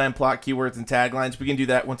runtime, plot, keywords, and taglines. We can do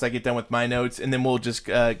that once I get done with my notes, and then we'll just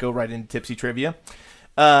go right into Tipsy Trivia.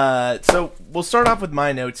 So we'll start off with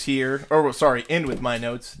my notes here, or sorry, end with my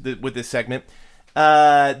notes with this segment.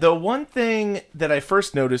 The one thing that I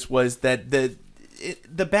first noticed was that the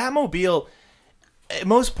Batmobile at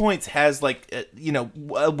most points has like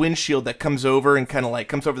a windshield that comes over and kind of like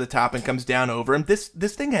comes over the top and comes down over him. This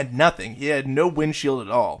thing had nothing. He had no windshield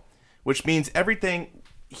at all, which means everything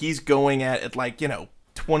he's going at like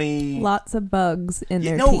 20. Lots of bugs in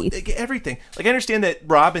their No, teeth. like, everything. Like I understand that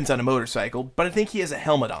Robin's on a motorcycle, but I think he has a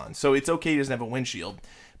helmet on, so it's okay he doesn't have a windshield.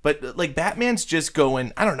 But like Batman's just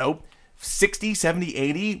going, I don't know, 60, 70,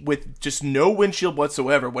 80 with just no windshield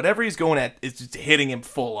whatsoever. Whatever he's going at is just hitting him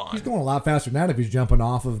full on. He's going a lot faster than that if he's jumping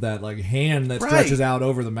off of that like hand that Right. stretches out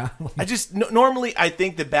over the mountain. I just normally I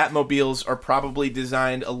think the Batmobiles are probably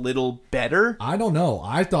designed a little better. I don't know.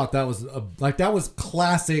 I thought that was that was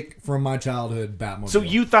classic from my childhood Batmobile. So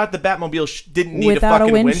you thought the Batmobile didn't need Without a a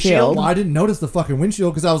fucking windshield. Well, I didn't notice the fucking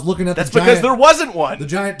windshield because I was looking at That's the because giant, there wasn't one. the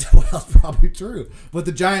giant. Well, that's probably true. But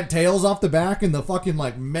the giant tails off the back and the fucking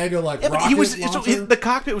like mega like Yeah, but rocket he was launcher. the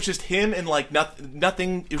cockpit was just him and like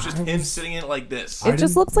nothing. It was just him sitting in it like this. It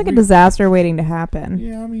just looks like a disaster waiting to happen.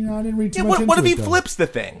 Yeah, I mean, I didn't read too Yeah, much what if into he it, though. flips the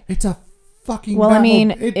thing? It's a fucking. Well, I mean,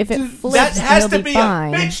 Batmobile. if it just- flips- That has he'll to be be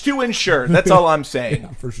fine. a bitch to insure. That's all I'm saying. Yeah,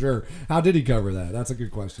 for sure. How did he cover that? That's a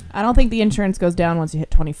good question. I don't think the insurance goes down once you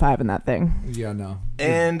hit 25 in that thing. Yeah, no.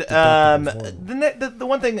 And the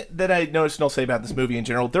one thing that I noticed and I'll say about this movie in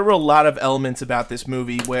general, there were a lot of elements about this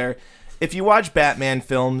movie where if you watch Batman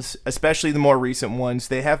films, especially the more recent ones,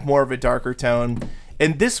 they have more of a darker tone.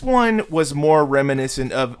 And this one was more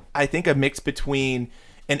reminiscent of, I think, a mix between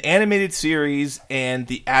an animated series and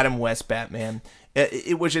the Adam West Batman.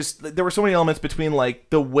 It was just, there were so many elements between like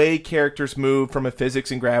the way characters move from a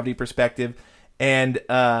physics and gravity perspective and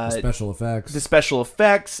Special effects. the special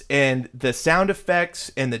effects and the sound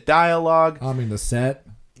effects and the dialogue. I mean, the set.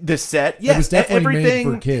 The set, yeah, It was definitely everything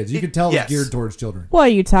made for kids. You could tell it yes. was geared towards children. What are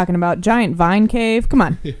you talking about? Giant vine cave? Come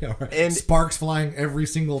on. Yeah, right. And- Sparks flying every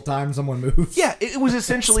single time someone moves. Yeah, it was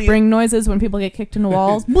essentially Spring noises when people get kicked into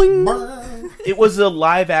walls. Bling. it was a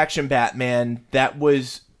live action Batman that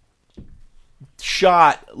was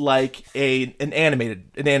shot like an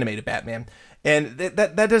animated Batman. And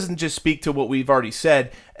that doesn't just speak to what we've already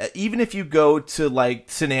said. Even if you go to like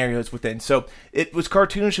scenarios within, so it was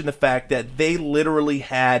cartoonish in the fact that they literally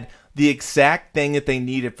had the exact thing that they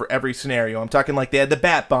needed for every scenario. I'm talking like they had the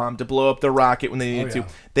bat bomb to blow up the rocket when they needed yeah. to.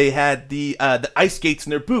 They had the ice skates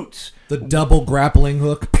in their boots. The double grappling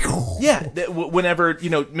hook. Yeah, whenever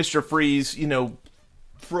Mr. Freeze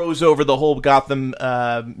froze over the whole Gotham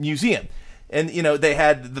museum. And they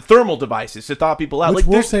had the thermal devices to thaw people out. Which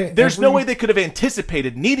Like we'll say there's no every- way they could have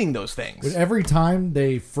anticipated needing those things. But every time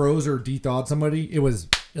they froze or de-thawed somebody, it was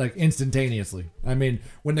like instantaneously. I mean,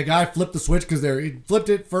 when the guy flipped the switch because he flipped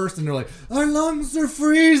it first, and they're like, "Our lungs are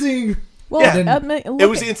freezing." Well, Yeah. look It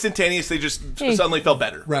was at- instantaneous. They just Hey. suddenly felt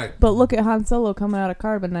better. Right. but look at Han Solo coming out of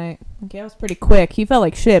carbonite. Okay, that was pretty quick. He felt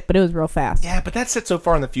like shit, but it was real fast. Yeah, but that's set so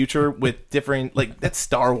far in the future with different that's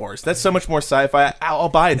Star Wars. That's so much more sci-fi. I'll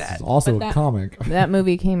buy that. It's also But a comic. That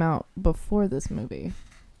movie came out before this movie.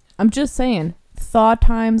 I'm just saying, thaw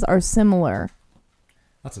times are similar.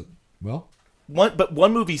 That's a well.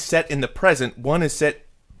 One movie set in the present. One is set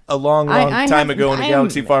a long, long I time have- ago in a I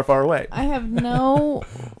galaxy am- far, far away. I have no.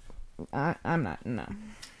 I'm not. No.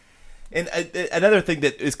 And another thing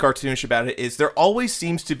that is cartoonish about it is there always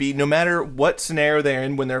seems to be, no matter what scenario they're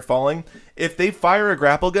in when they're falling, if they fire a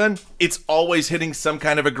grapple gun, it's always hitting some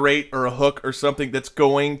kind of a grate or a hook or something that's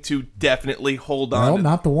going to definitely hold on. Well, to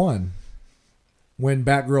not the one. When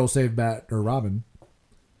Batgirl saved Robin,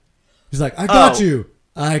 she's like, "I got Oh. you.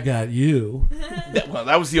 I got you."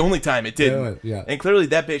 that was the only time it didn't. Yeah. And clearly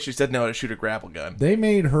that bitch just doesn't know how to shoot a grapple gun. They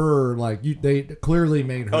made her like you. They clearly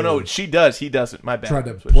made her. Oh no, she does. He doesn't. My bad. tried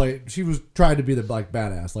to play. She was tried to be the like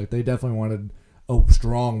badass. Like they definitely wanted a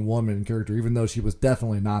strong woman character, even though she was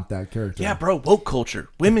definitely not that character. Yeah, bro. Woke culture.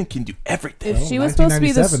 Women can do everything. If she was supposed to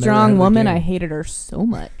be the 1997, they were ahead strong of the woman, game. I hated her so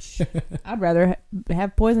much. I'd rather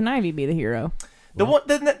have Poison Ivy be the hero. The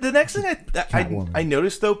next thing I Catwoman.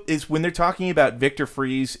 noticed though is when they're talking about Victor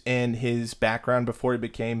Freeze and his background before he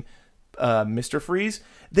became Mr. Freeze,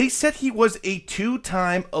 they said he was a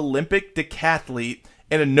 2-time Olympic decathlete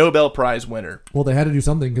and a Nobel Prize winner. Well, they had to do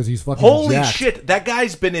something because he's fucking. Holy jacked. shit! That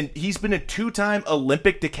guy's been a 2-time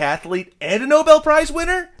Olympic decathlete and a Nobel Prize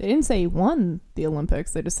winner. They didn't say he won the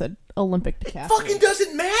Olympics. They just said Olympic decathlete. Fucking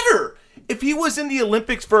doesn't matter. If he was in the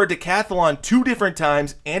Olympics for a decathlon 2 different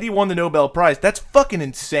times and he won the Nobel Prize, that's fucking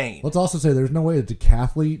insane. Let's also say there's no way a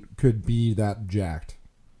decathlete could be that jacked.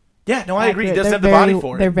 Yeah, no, I agree. He Accurate. doesn't have They're the body very-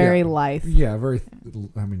 for They're it. very Yeah. lithe. Yeah, very.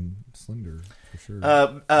 I mean, slender for sure.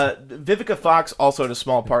 Vivica Fox also had a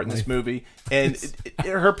small part in this movie, and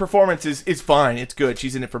her performance is fine. It's good.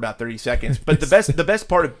 She's in it for about 30 seconds. But the best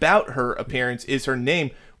part about her appearance is her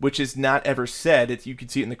name, which is not ever said. You can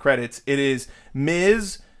see it in the credits. It is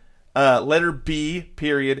Ms. Letter B.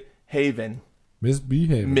 Period Haven.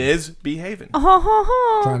 Misbehaving. Ms. B. Haven.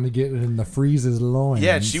 Trying to get it in the Freeze's loins.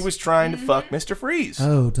 Yeah, she was trying to fuck Mr. Freeze.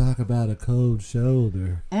 Oh, talk about a cold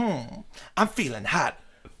shoulder. I'm feeling hot.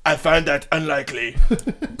 I find that unlikely.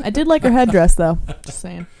 I did like her headdress, though. Just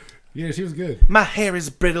saying. Yeah, she was good. My hair is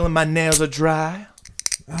brittle and my nails are dry.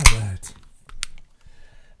 All right.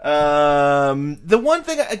 The one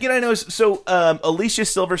thing again I know is Alicia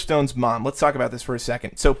Silverstone's mom. Let's talk about this for a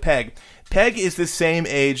second. So Peg is the same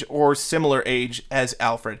age or similar age as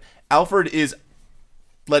Alfred. Alfred is,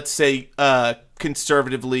 let's say,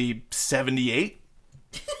 conservatively 78.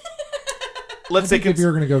 Let's I say, think if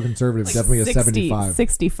you're going to go conservative, definitely a 75.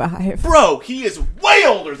 65. bro, he is way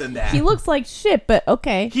older than that. He looks like shit, but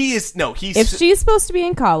okay. He's If she's supposed to be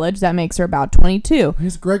in college, that makes her about 22.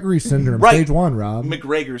 He's Gregory syndrome, Right. stage 1, Rob.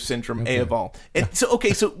 McGregor syndrome, A of all. And so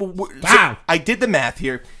Wow. I did the math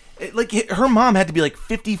here. Like her mom had to be like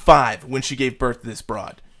 55 when she gave birth to this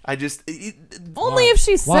broad. Only if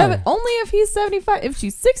she's Why? Only if he's 75. If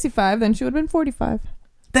she's 65, then she would have been 45.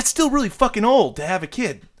 That's still really fucking old to have a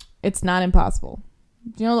kid. It's not impossible.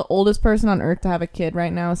 Do you know the oldest person on Earth to have a kid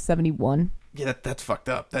right now is 71? Yeah, that's fucked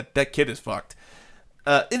up. That kid is fucked.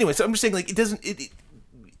 Anyway, so I'm just saying, like,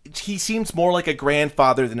 he seems more like a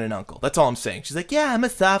grandfather than an uncle. That's all I'm saying. She's like, yeah, I'm a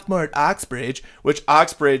sophomore at Oxbridge, which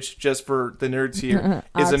Oxbridge, just for the nerds here,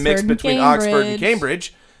 is a mix Oxford and between Oxford and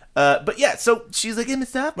Cambridge. Cambridge. But yeah, so she's like, I'm a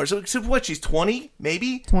sophomore. So what? She's 20,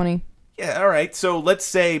 maybe. 20. Yeah, all right. So let's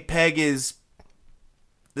say Peg is.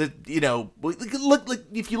 Look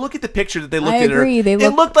if you look at the picture that they looked I at her, agree. They it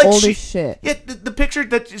look looked like old she, as shit. Yeah, the picture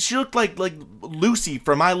that she looked like Lucy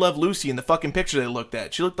from I Love Lucy in the fucking picture they looked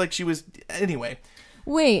at. She looked like she was anyway.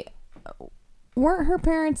 Wait, weren't her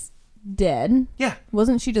parents dead? Yeah,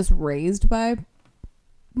 Wasn't she just raised by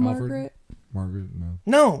Margaret? Margaret, no.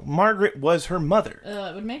 no, Margaret was her mother.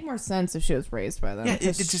 It would make more sense if she was raised by them. Yeah, it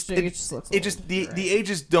because just she just looks old. the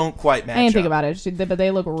ages don't quite match. I didn't think up. about it, but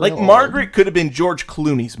they look real Like old. Margaret could have been George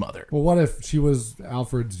Clooney's mother. Well, what if she was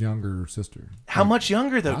Alfred's younger sister? How much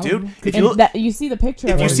younger though, I dude? don't know. If And you look, you see the picture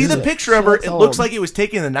of if her. you see the it? picture of her, looks it looks old. like it was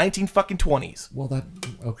taken in the 1920s. Well, that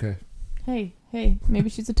okay, Hey, maybe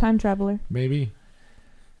she's a time traveler. maybe.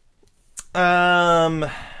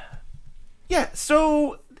 Yeah.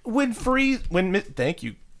 So thank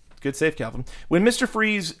you, good save, Calvin. When Mr.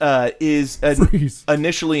 Freeze is Freeze.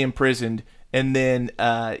 initially imprisoned, and then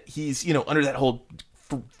he's under that whole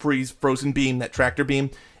frozen beam, that tractor beam,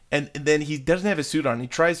 and then he doesn't have his suit on. He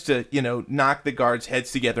tries to knock the guards'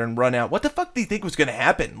 heads together and run out. What the fuck do you think was going to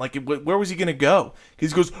happen? Like, where was he going to go?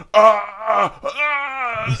 Because he goes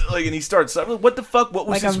and he starts. What the fuck? What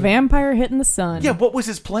was Like a vampire hitting the sun. Yeah, what was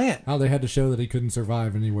his plan? How they had to show that he couldn't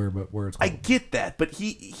survive anywhere but where it's I cold. get that, but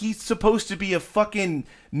he's supposed to be a fucking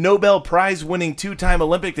Nobel Prize winning 2-time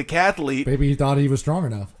Olympic decathlete. Maybe he thought he was strong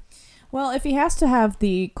enough. Well, if he has to have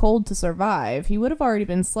the cold to survive, he would have already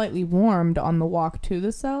been slightly warmed on the walk to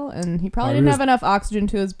the cell, and he probably Oh, he didn't was- have enough oxygen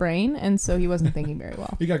to his brain, and so he wasn't thinking very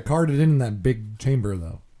well. He got carted in that big chamber,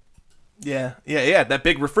 though. Yeah. That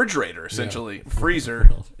big refrigerator, essentially. Freezer.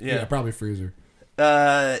 Yeah. Probably freezer.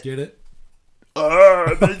 Get it?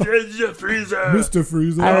 the freezer. Mr.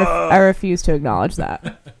 Freezer. I refuse to acknowledge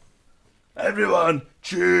that. Everyone,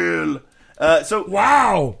 chill.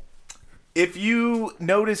 Wow. If you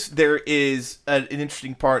notice, there is an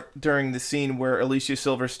interesting part during the scene where Alicia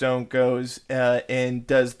Silverstone goes and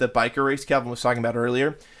does the biker race Calvin was talking about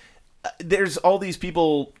earlier. There's all these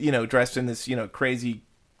people, dressed in this, crazy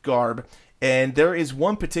garb. And there is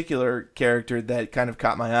one particular character that kind of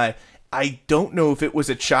caught my eye. I don't know if it was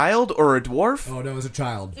a child or a dwarf. Oh, no, it was a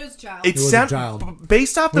child. It was a child. It was a child.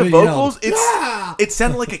 Based off the When he vocals, yelled, it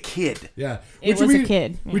sounded like a kid. Yeah. It was a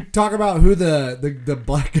kid. We talk about who the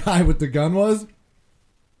black guy with the gun was?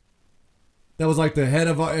 That was like the head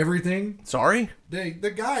of everything? Sorry? The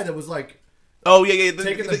guy that was like Oh, yeah.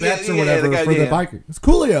 taking the bets or whatever the guy, for the biker. It's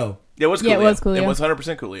Coolio. Yeah, it was Coolio. Yeah, it was Coolio. It was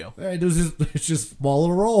 100% Coolio. It's just small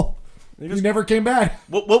little roll. He never came back.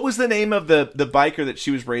 What was the name of the biker that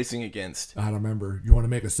she was racing against? I don't remember. You want to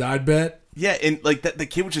make a side bet? Yeah, and like the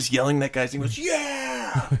kid was just yelling that guy's name. He goes,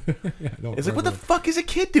 yeah! It's like, what the remember. fuck is a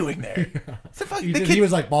kid doing there? He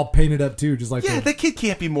was like all painted up too, just like that kid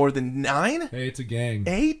can't be more than 9, Hey, it's a gang.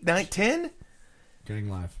 8, 9, 10. Gang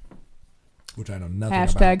life. Which I know nothing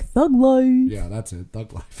Hashtag about. thug life. Yeah, that's it.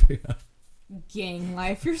 Thug life. Yeah. Gang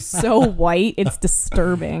life. You're so white. It's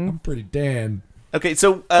disturbing. Pretty Dan Okay,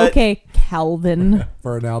 so Okay, Calvin.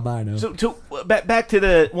 for an albino. So back to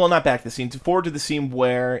the not back to the scene. Forward to the scene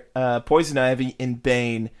where Poison Ivy and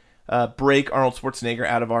Bane break Arnold Schwarzenegger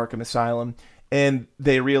out of Arkham Asylum, and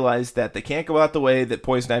they realize that they can't go out the way that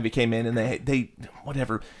Poison Ivy came in, and they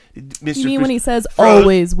whatever. Mr. You mean Fris- when he says,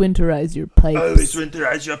 always winterize your pipes? Always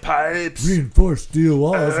winterize your pipes. Reinforced steel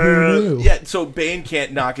walls. Who knew? Yeah, so Bane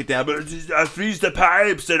can't knock it down, but I freeze the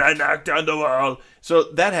pipes and I knock down the wall. So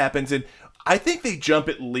that happens, and I think they jump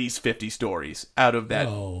at least 50 stories out of that.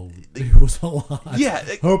 Oh, it was a lot. Yeah.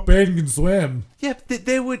 Hope Bane can swim. Yeah,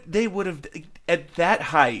 they would have at that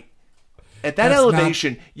height, at that That's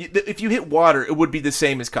elevation. If you hit water, it would be the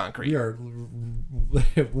same as concrete. We are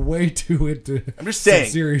way too into I'm just saying,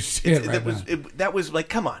 some serious shit right now. That was like,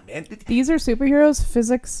 come on, man. These are superheroes.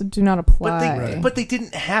 Physics do not apply. But they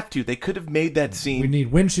didn't have to. They could have made that scene. We need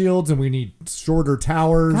windshields and we need shorter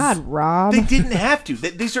towers. God, Rob. They didn't have to.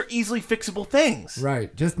 These are easily fixable things.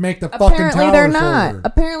 Right. Just make the fucking Apparently tower they're not. shorter.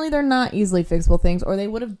 Apparently they're not easily fixable things, or they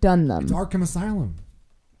would have done them. It's Arkham Asylum.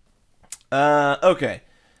 Okay.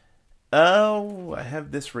 Oh, I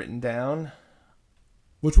have this written down.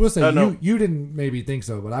 Which was say no. you didn't maybe think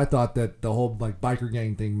so, but I thought that the whole like biker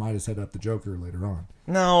gang thing might have set up the Joker later on.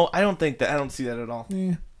 No, I don't think that. I don't see that at all.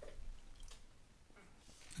 Yeah.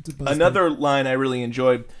 Another line I really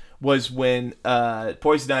enjoyed was when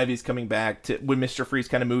Poison Ivy's coming back to when Mr. Freeze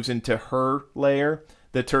kind of moves into her lair,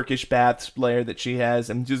 the Turkish baths lair that she has,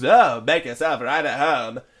 and just make yourself right at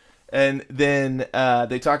home. And then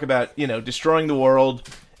they talk about destroying the world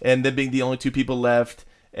and them being the only two people left,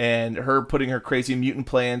 and her putting her crazy mutant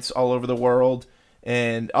plants all over the world.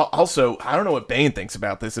 And also, I don't know what Bane thinks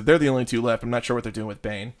about this. If they're the only two left, I'm not sure what they're doing with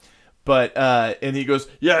Bane. But and he goes,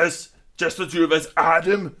 "Yes, just the two of us,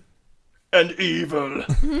 Adam and evil."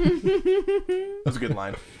 That's a good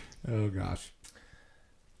line. Oh gosh.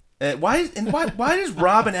 Why does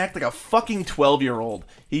Robin act like a fucking 12-year-old?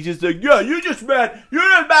 He's just like, yeah, you're just mad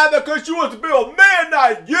because you want to be a man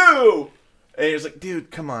like you. And he's like,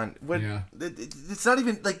 dude, come on. What? Yeah. It's not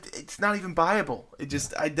even viable. It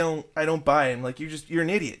just I don't buy it. I'm like, you're an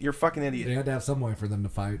idiot. You're a fucking idiot. They had to have some way for them to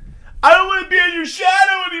fight. I don't want to be in your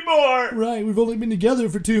shadow anymore. Right, we've only been together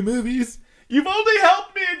for 2 movies. You've only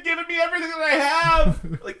helped me and given me everything that I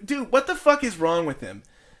have. Like, dude, what the fuck is wrong with him?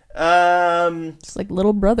 Just like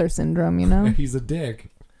little brother syndrome, He's a dick.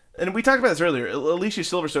 And we talked about this earlier. Alicia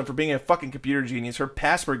Silverstone, for being a fucking computer genius, her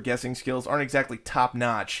password guessing skills aren't exactly top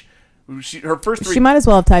notch. Her first 3. She might as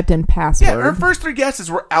well have typed in password. Yeah, her first 3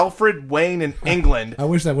 guesses were Alfred, Wayne, and England. I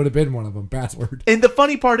wish that would have been one of them. Password. And the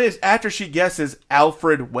funny part is, after she guesses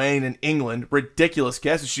Alfred, Wayne, and England, ridiculous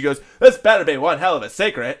guesses, she goes, "This better be one hell of a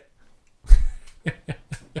secret."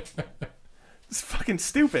 It's fucking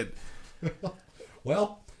stupid.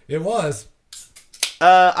 Well, it was.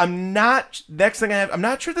 I'm not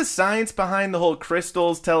sure the science behind the whole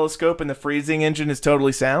crystals, telescope, and the freezing engine is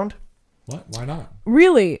totally sound. What? Why not?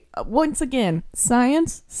 Really? Once again,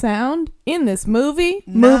 science, sound in this movie.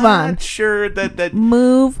 Move on. Not sure that.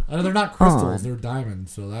 Move. They're not crystals. on. They're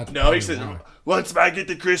diamonds. So that's No, he probably said, why. once I get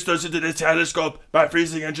the crystals into the telescope, my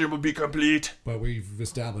freezing engine will be complete. But we've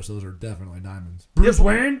established those are definitely diamonds. Bruce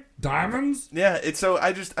Wayne, Diamonds? Yeah,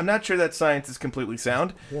 I'm not sure that science is completely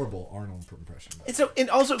sound. Horrible Arnold impression. And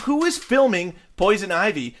also, who is filming Poison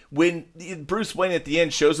Ivy when Bruce Wayne at the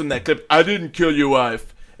end shows him that clip? I didn't kill your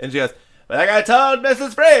wife, and she goes, "Like I told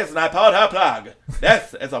Mrs. Freeze, and I pulled her plug.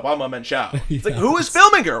 Death is a one-woman show." It's like, who is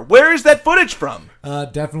filming her? Where is that footage from?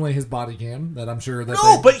 Definitely his body cam. That I'm sure that.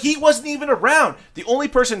 No, but he wasn't even around. The only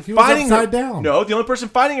person He was fighting upside her. down. No, the only person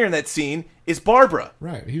fighting her in that scene is Barbara.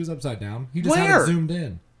 Right, he was upside down. He just had Where? it zoomed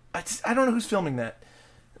in. I don't know who's filming that.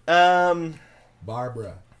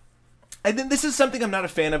 Barbara. And then this is something I'm not a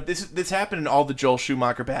fan of. This happened in all the Joel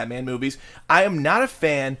Schumacher Batman movies. I am not a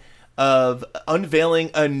fan of unveiling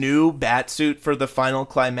a new Batsuit for the final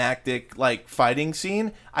climactic fighting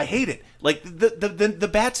scene. I hate it. Like the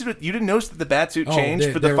Batsuit, you didn't notice that the Batsuit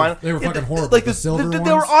changed for the final. They were fucking horrible. Like the silver ones,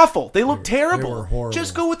 they were awful. They looked terrible. They were horrible.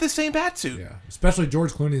 Just go with the same Batsuit. Yeah, especially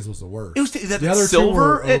George Clooney's was the worst. It was the other two silver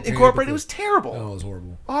were okay, incorporated. but It was terrible. Oh, it was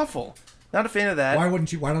horrible. Awful. Not a fan of that. Why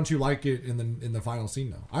don't you like it in the final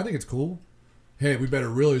scene though? I think it's cool. Hey, we better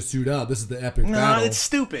really suit up. This is the epic No, battle. it's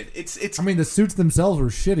stupid. It's. I mean, the suits themselves were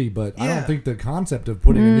shitty, but I Yeah. don't think the concept of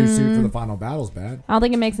putting a new suit for the final battle is bad. I don't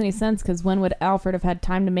think it makes any sense because when would Alfred have had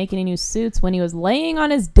time to make any new suits when he was laying on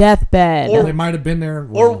his deathbed? Or- They might have been there.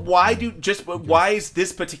 Or well, why is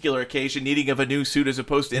this particular occasion needing of a new suit as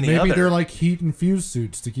opposed to any maybe other? they're like heat infused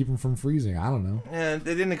suits to keep them from freezing. I don't know.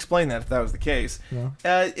 They didn't explain that if that was the case. Yeah.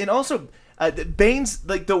 And also, Bane's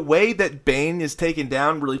the way that Bane is taken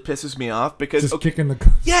down really pisses me off because Just kicking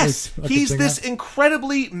the yes, like, he's thing this out.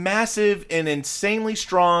 incredibly massive and insanely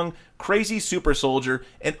strong, crazy super soldier,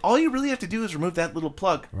 and all you really have to do is remove that little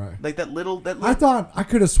plug, Right. Like that little. I thought I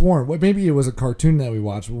could have sworn. Well, maybe it was a cartoon that we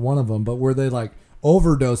watched, one of them, but where they like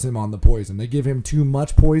overdose him on the poison. They give him too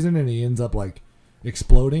much poison, and he ends up like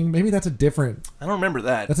exploding. Maybe that's a different. I don't remember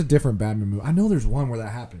that. That's a different Batman movie. I know there's one where that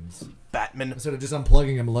happens. Batman. Instead of just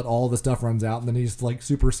unplugging him and let all the stuff runs out, and then he's like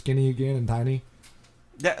super skinny again and tiny.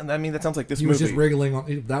 Yeah, I mean that sounds like this He movie. was just wriggling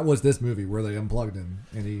on. That was this movie where they unplugged him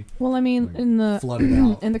and he Well, I mean, in the flooded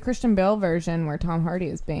out. in the Christian Bale version where Tom Hardy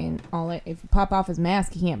is Bane, if you pop off his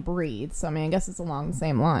mask, he can't breathe. So I mean, I guess it's along the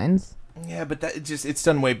same lines. Yeah, but it's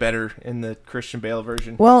done way better in the Christian Bale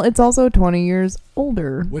version. Well, it's also 20 years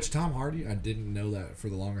older. Which Tom Hardy? I didn't know that for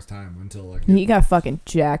the longest time until like He got fucking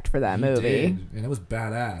jacked for that he movie. did, and it was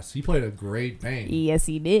badass. He played a great Bane. Yes,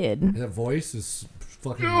 he did. That voice is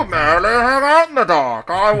fucking. You merely hang out in the dark.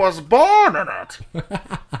 I was born in it.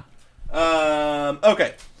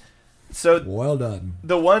 Okay. So Well done.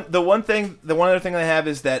 the one other thing I have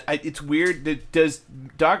is that it's weird. Does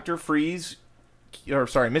Mr.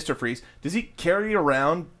 Freeze, does he carry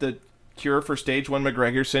around the cure for stage 1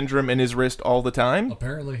 McGregor syndrome in his wrist all the time?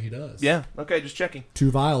 Apparently he does. Yeah. Okay, just checking.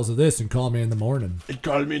 2 vials of this and call me in the morning. And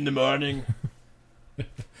call me in the morning.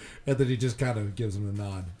 And then he just kind of gives him the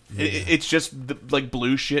nod. It's just like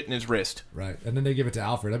blue shit in his wrist. Right. And then they give it to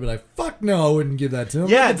Alfred. I'd be like, fuck no, I wouldn't give that to him.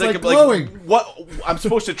 Yeah, it's like glowing. What? I'm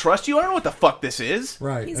supposed to trust you? I don't know what the fuck this is.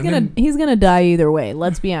 Right. He's and gonna then- he's gonna die either way.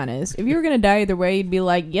 Let's be honest. If you were gonna die either way, you'd be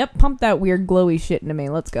like, "Yep, pump that weird glowy shit into me.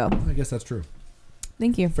 Let's go." I guess that's true.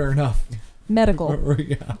 Thank you. Fair enough. Medical.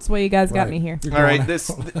 Yeah. That's why you guys got Right. me here. You're All right, going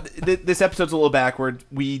this episode's a little backward.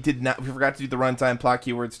 We forgot to do the runtime, plot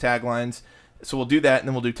keywords, taglines. So we'll do that, and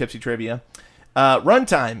then we'll do tipsy trivia.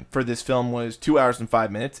 Runtime for this film was 2 hours and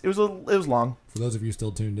 5 minutes. It was long. For those of you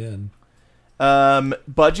still tuned in.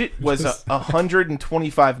 Budget was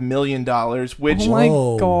 $125 million, which Oh my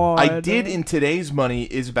Whoa. god. I did in today's money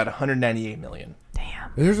is about $198 million.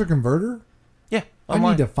 Damn. There's a converter? Yeah, I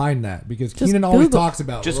online. need to find that because Just Keenan always Google. talks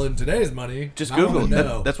about, Just- well, in today's money. Just I Google wanna it.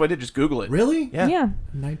 know. That's what I did. Just Google it. Really? Yeah. Yeah.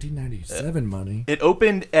 1997 money. It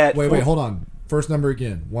opened at Wait, hold on. First number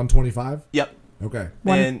again. 125? Yep. Okay.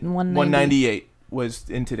 And 190. 198 was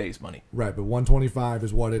in today's money. Right, but 125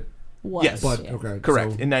 is what it. Was. Yes. But Yeah. okay.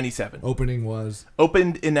 Correct. So In 97. opening was.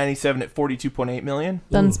 Opened in 97 at 42.8 million.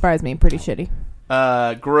 Doesn't surprise me. Pretty shitty.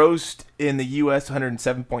 Grossed in the U.S.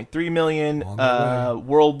 107.3 million. On the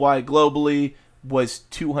Worldwide, globally was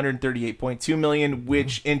 238.2 million,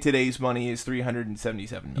 which in today's money is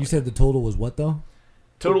 377 million. You said the total was what though?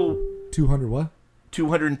 Total 200 what?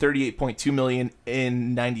 238.2 million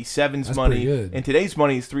in 97's That's money. pretty good. In today's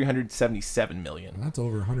money is 377 million. That's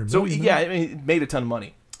over 100 So million. yeah, I mean, it made a ton of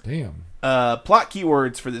money. Damn. Plot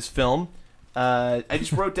keywords for this film. I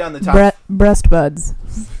just wrote down the top. Breast buds.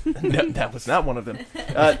 No, that was not one of them.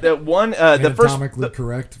 The one, the first Anatomically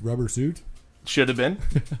correct rubber suit. should have been,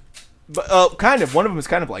 but kind of. One of them is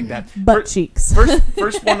kind of like that. Butt cheeks.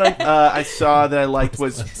 First one I saw that I liked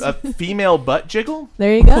was a female butt jiggle.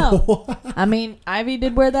 There you go. I mean, Ivy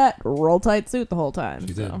did wear that roll tight suit the whole time.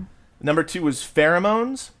 She so. did. Number 2 was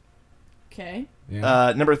pheromones. Okay.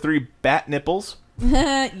 Yeah. Number 3, bat nipples,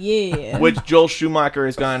 Yeah. which Joel Schumacher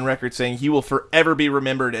has gone on record saying he will forever be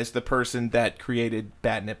remembered as the person that created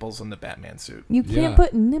bat nipples on the Batman suit. You can't Yeah.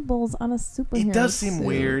 put nibbles on a superhero. It does seem suit.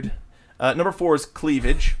 weird. Number 4 is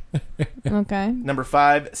cleavage. Okay. Number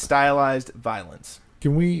 5, stylized violence.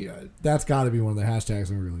 Can we? That's got to be one of the hashtags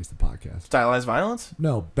when we release the podcast. Stylized violence?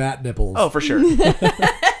 No, bat nipples. Oh, for sure.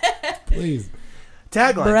 please.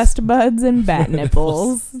 Taglines. Breast buds and bat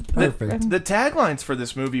nipples. Perfect. The taglines for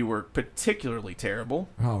this movie were particularly terrible.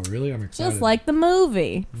 Oh, really? I'm excited. Just like the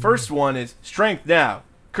movie. First one is strength now,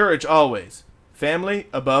 courage always, family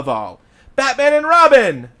above all. Batman and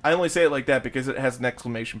Robin! I only say it like that because it has an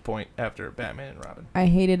exclamation point after Batman and Robin. I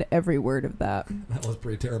hated every word of that. That was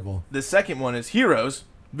pretty terrible. The second one is heroes,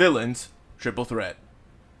 villains, triple threat.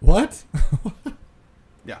 What?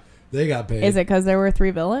 Yeah. They got paid. Is it because there were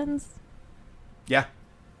 3 villains? Yeah.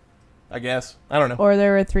 I guess. I don't know. Or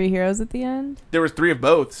there were 3 heroes at the end? There was 3 of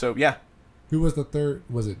both, so yeah. Who was the third?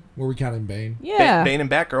 Was it? Were we counting Bane? Yeah. Bane and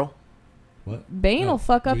Batgirl. What? Bane No, will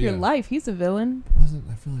fuck up your yeah. life. He's a villain. Wasn't?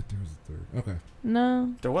 I feel like there was a third. Okay.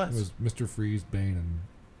 No. There It was. was Mr. Freeze, Bane,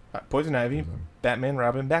 and Poison Ivy, what was that? Batman,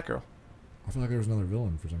 Robin, Batgirl. I feel like there was another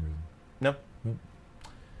villain for some reason. No. Nope.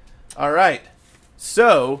 All right.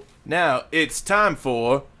 So, now it's time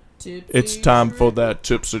for... It's time for that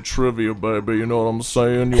tips of trivia, baby. You know what I'm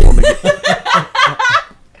saying? You want to get,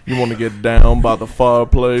 you want to get down by the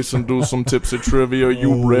fireplace and do some tips of trivia?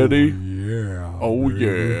 You ready? Yeah. Oh baby.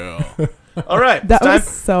 yeah! All right, That it's time, was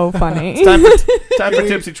so funny. it's time for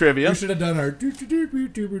tipsy trivia. You should have done our in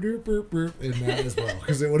that as well,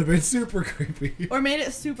 because it would have been super creepy. Or made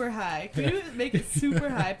it super high. Could you make it super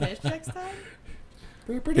high pitched next time?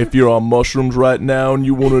 If you're on mushrooms right now and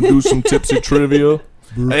you want to do some tipsy trivia,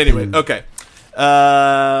 anyway, okay.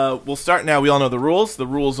 We'll start now. We all know the rules. The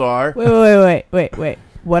rules are. Wait.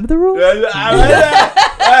 What are the rules? What are the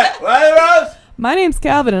rules? My name's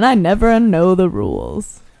Calvin, and I never know the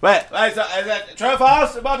rules. Wait, is that true or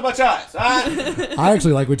false? Multiple choice. I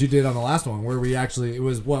actually like what you did on the last one, where we actually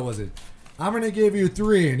what was it? I'm gonna give you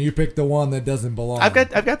 3, and you picked the one that doesn't belong. I've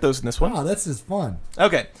got those in this one. Wow, this is fun.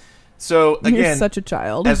 Okay, so You're again, such a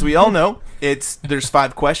child. as we all know, there's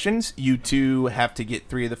 5 questions. You 2 have to get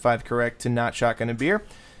 3 of the 5 correct to not shotgun a beer,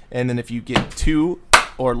 and then if you get 2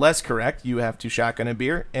 or less correct, you have to shotgun a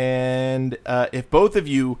beer. And if both of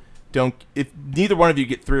you don't, if neither one of you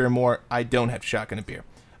get 3 or more, I don't have to shotgun a beer.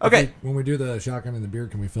 Okay. When we do the shotgun in the beer,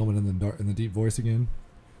 can we film it in the deep voice again?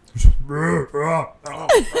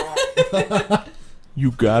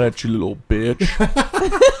 You got it, you little bitch.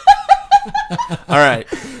 All right.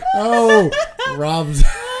 Oh, Rob's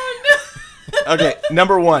Okay,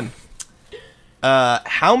 number 1.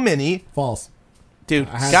 How many... false. Dude,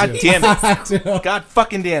 I had god to. damn I it. had to. God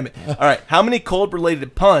fucking damn it. All right, how many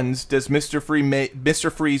cold-related puns does Mr.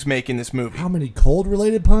 Freeze make in this movie? How many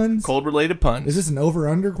cold-related puns? Cold-related puns. Is this an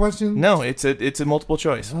over/under question? No, it's a multiple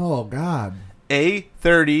choice. Oh God. A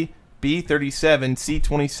 30, B 37, C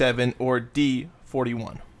 27, or D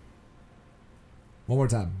 41. One more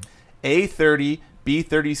time. A 30, B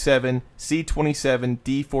 37, C 27,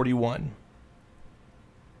 D 41.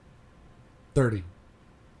 30.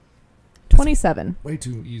 27. Way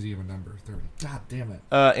too easy of a number. 30. God damn it.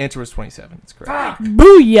 Answer was 27. That's correct.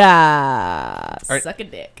 Booyah! right. Suck a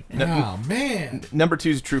dick. Oh man. Number 2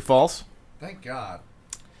 is true false. Thank God.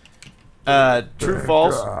 True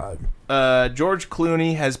false. George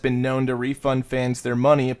Clooney has been known to refund fans their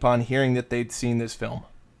money upon hearing that they'd seen this film.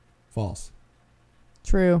 False.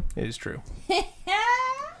 True. It is true.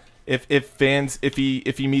 If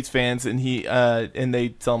he meets fans and and they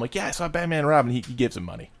tell him like, yeah, I saw Batman and Robin, he gives them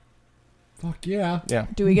money. Fuck yeah. Yeah,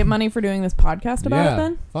 Do we get money for doing this podcast about yeah. it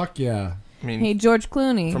then? Fuck yeah. I mean, Hey, George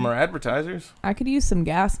Clooney. from our advertisers. I could use some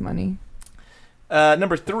gas money.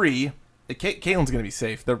 Number 3, Caitlin's gonna be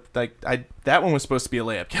safe. That one was supposed to be a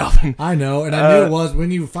layup, Calvin. I know, and I knew it was when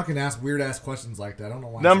you fucking ask weird ass questions like that. I don't know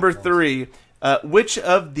why. I Number said false. 3, which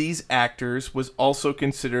of these actors was also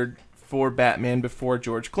considered for Batman before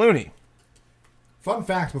George Clooney? Fun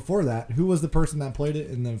fact before that, who was the person that played it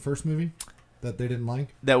in the first movie that they didn't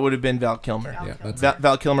like? That would have been Val Kilmer. Yeah, that's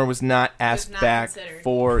Val Kilmer was not asked not back considered.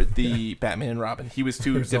 for the Batman and Robin. He was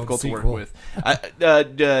too There's no difficult to work sequel.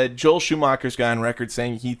 with. Joel Schumacher's got on record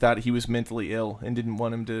saying he thought he was mentally ill and didn't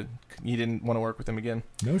want to work with him again.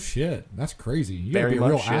 No shit. That's crazy. You gotta Very be a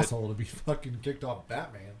real much shit. asshole to be fucking kicked off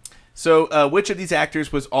Batman. So, which of these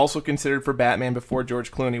actors was also considered for Batman before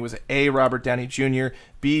George Clooney? Was it A, Robert Downey Jr.,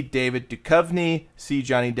 B, David Duchovny, C,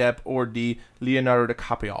 Johnny Depp, or D, Leonardo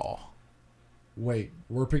DiCaprio? Wait,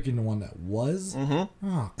 we're picking the one that was? Mm-hmm.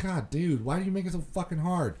 Oh, God, dude. Why do you make it so fucking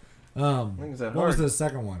hard? think it's that What was hard. the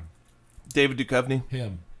second one? David Duchovny.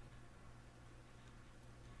 Him.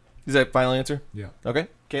 Is that final answer? Yeah. Okay.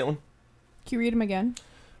 Caitlin? Can you read them again?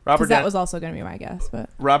 Robert Because that was also going to be my guess, but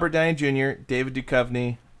Robert Downey Jr., David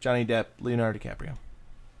Duchovny, Johnny Depp, Leonardo DiCaprio.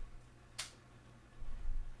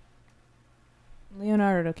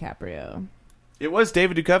 Leonardo DiCaprio. It was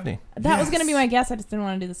David Duchovny. That was going to be my guess. I just didn't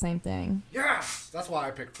want to do the same thing. Yes! That's why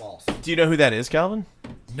I picked false. Do you know who that is, Calvin?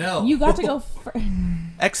 No. You got to go first.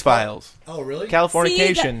 X-Files. Oh, really?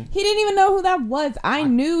 Californication. He didn't even know who that was. I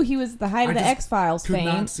knew he was the height of the just X-Files fame.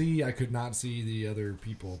 I could not see the other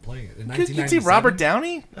people playing it. In You could see Robert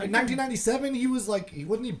Downey? In 1997, he was like,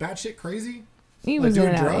 wasn't he batshit crazy? He Like was doing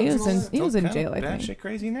in drugs he and was all in that? he was in Don't jail, I count think. Batshit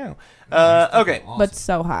crazy now. That's Okay. awesome. But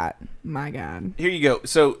so hot. My God. Here you go.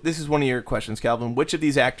 So this is one of your questions, Calvin. Which of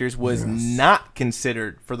these actors was not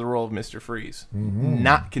considered for the role of Mr. Freeze?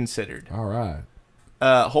 Not considered. All right.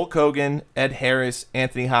 Hulk Hogan, Ed Harris,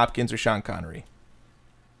 Anthony Hopkins, or Sean Connery?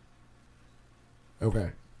 Okay.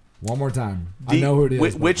 One more time. I know who it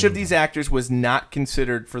is. Which of these actors was not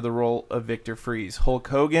considered for the role of Victor Freeze? Hulk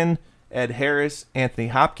Hogan, Ed Harris, Anthony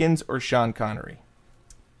Hopkins, or Sean Connery?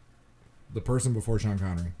 The person before Sean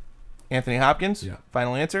Connery. Anthony Hopkins? Yeah.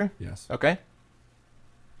 Final answer? Yes. Okay.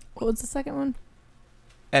 What was the second one?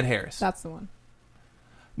 Ed Harris. That's the one.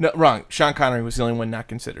 No, wrong. Sean Connery was the only one not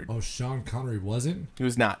considered. Oh, Sean Connery wasn't? He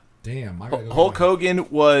was not. Damn. I gotta go Hulk back. Hogan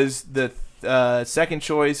was the second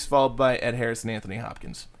choice, followed by Ed Harris and Anthony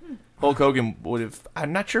Hopkins. Hulk Hogan would have...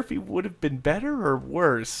 I'm not sure if he would have been better or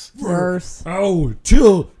worse. Worse. Oh,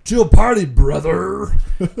 chill party, brother.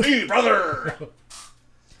 Hey, brother!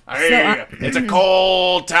 Hey, it's a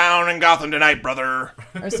cold town in Gotham tonight, brother.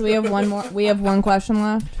 So we have one more. We have one question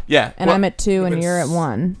left, Yeah. and well, I'm at 2, and it's- you're at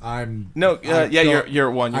 1. No, I yeah, don't- you're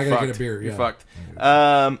at 1. You're I gotta fucked. get a beer, You're yeah. fucked.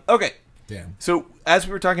 Okay. Damn. So, as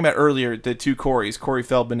we were talking about earlier, the two Coreys, Corey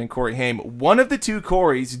Feldman and Corey Haim, one of the two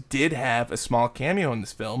Coreys did have a small cameo in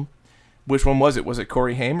this film. Which one was it? Was it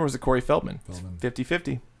Corey Haim or was it Corey Feldman? Feldman.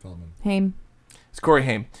 50-50. Feldman. Haim. It's Corey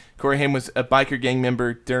Haim. Corey Haim was a biker gang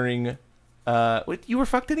member during... wait, you were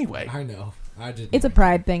fucked anyway. I know. It's a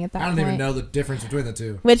pride thing at that I point. don't even know the difference between the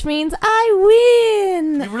two. Which means I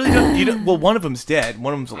win. You really don't... You don't well, one of them's dead.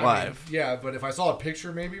 One of them's alive. Yeah, but if I saw a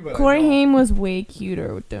picture, maybe. But Corey Haim was way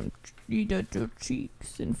cuter with them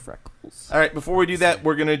cheeks and freckles. All right, before we do that,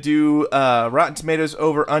 we're going to do Rotten Tomatoes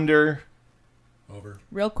over-under... Over.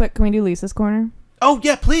 Real quick, can we do Lisa's corner? Oh,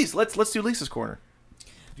 yeah, please. Let's do Lisa's Corner.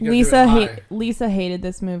 You gotta do it in high. Lisa hated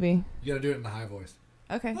this movie. You gotta do it in the high voice.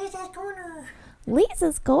 Okay. Lisa's corner.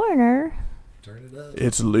 Lisa's corner. Turn it up.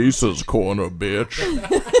 It's Lisa's Corner, bitch.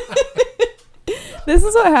 This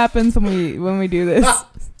is what happens when we do this.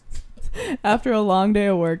 After a long day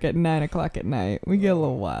of work at 9:00 at night, we get a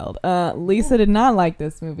little wild. Lisa did not like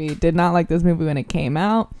this movie. Did not like this movie when it came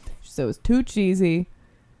out. She said it was too cheesy.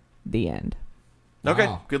 The end. Okay,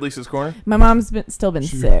 Wow. good Lisa's Corner. My mom's still been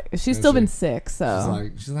She- sick. She's is still she? been sick, so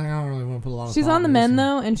She's like, I don't really want to put a lot of she's thought on the into this mend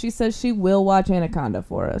one. though, and she says she will watch Anaconda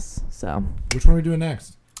for us. So Which one are we doing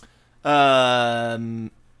next?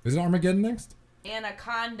 Is Is it Armageddon next?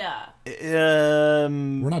 Anaconda.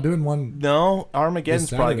 We're not doing one. no, Armageddon's This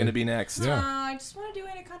probably Saturday. going to be next. Yeah. I just want to do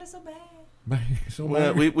Anaconda so bad. So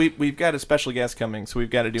Well, we've got a special guest coming, so we've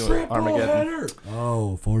got to do Armageddon.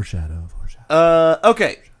 Oh, foreshadow.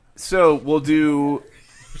 Okay, so we'll do.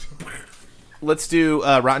 Let's do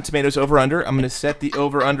Rotten Tomatoes over under. I'm going to set the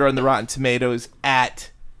over under on the Rotten Tomatoes at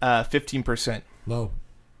 15%. Low.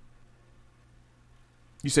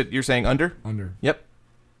 You're saying under? Under. Yep.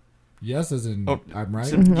 Yes, as in Oh, I'm right.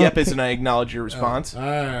 So, yep, is and I acknowledge your response.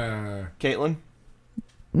 Caitlin,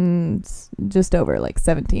 it's just over like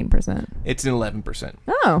 17%. it's an 11%,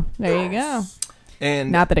 Oh, there you go.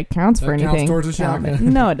 and Not that it counts for That counts anything. towards a shot.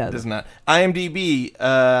 No, it it does doesn't. not.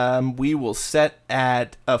 IMDb, we will set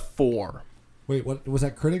at a 4. Wait, what was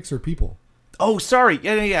that? Critics or people? Oh, sorry.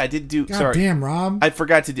 Yeah. I did do. God sorry. damn, Rob. I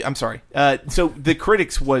forgot to do. I'm sorry. So the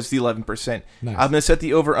critics was the 11%. Nice. I'm gonna set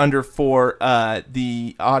the over under for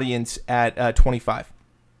the audience at 25,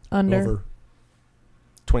 Under. Over.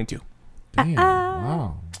 22. Damn.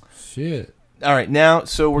 Wow. Shit. All right, now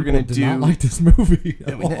so we're People gonna did do. not like this movie.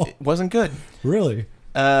 At I mean, all. it wasn't good. Really?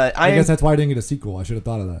 I I guess that's why I didn't get a sequel. I should have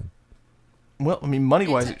thought of that. well, I mean, money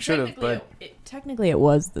wise, it should have, but Technically, it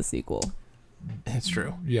was the sequel. it's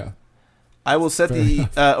true. Yeah. I will set Fair the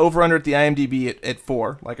over under at the IMDb at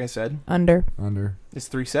 4. Like I said, Under. Under. it's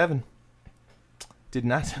 3.7. Did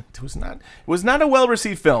not. It was not a well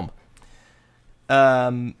received film.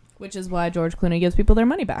 Which is why George Clooney gives people their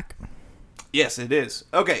money back. Yes, it is.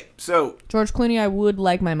 Okay, so George Clooney, I would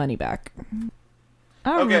like my money back.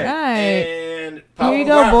 All okay, right. And pop Here you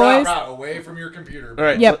them. go, boys. away from your computer. All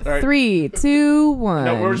right. Yep. All right. 3, 2, 1.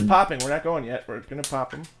 No, we're just popping. We're not going yet. We're gonna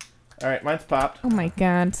pop them. All right, mine's popped. Oh my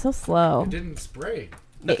god, so slow. It didn't spray.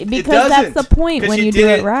 No, Because it that's doesn't. the point 'Cause when you did do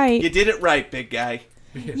it right. You did it right, big guy.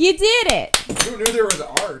 You did it. Who knew there was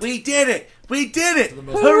art? We did it. We did it.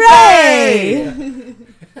 Hooray!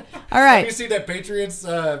 All Have right. you seen that Patriots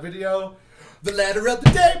video? The ladder of the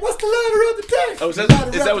day. What's the ladder of the day? Oh, is The that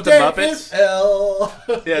ladder with of the day Muppets? is L.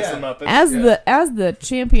 Yeah, it's the Muppets. As the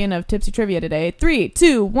champion of Tipsy Trivia today, 3,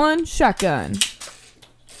 2, 1, shotgun.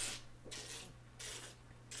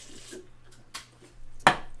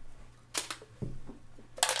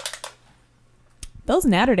 Those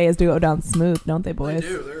natter days do go down smooth, don't they, boys? They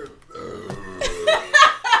do. They're.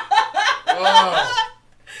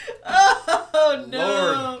 Oh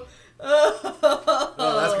no.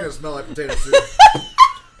 Oh, that's gonna smell like potato soup.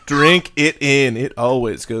 Drink it in. It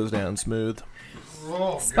always goes down smooth.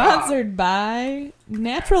 Oh, Sponsored by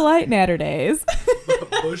Natural Light Natter Days.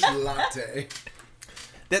 God. Bush latte.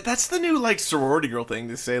 That's the new like sorority girl thing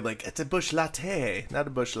to say like it's a bush latte, not a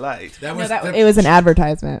bush light. That No, was. it was an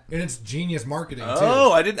advertisement. And it's genius marketing too.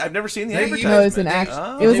 Oh, I've never seen the They advertisement. No, it was an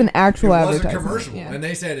Oh. it was an actual It was a advertisement. commercial, Yeah. and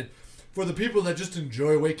they said it for the people that just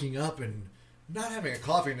enjoy waking up and not having a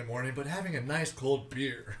coffee in the morning, but having a nice cold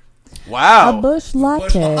beer. Wow. A bush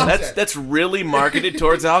latte. latte. That's really marketed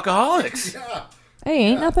towards alcoholics. Yeah. Hey,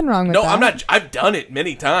 ain't nothing wrong with No, that. I'm not. I've done it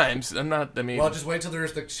many times. I'm not. I mean, Well, just wait till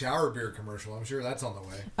there's the shower beer commercial. I'm sure that's on the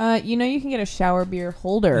way. You can get a shower beer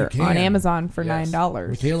holder You on can. Amazon for Yes. $9.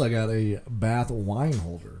 Michaela got a bath wine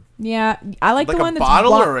holder Yeah, I like like the one a that's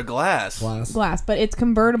bottle or a glass. glass. glass, but it's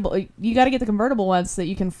convertible. You got to get the convertible one so that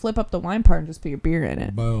you can flip up the wine part and just put your beer in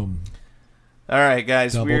it. Boom. All right,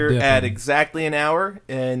 guys, Double we're dipping. at exactly an hour,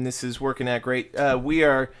 and this is working out great.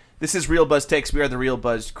 This is Real Buzz Takes. We are the Real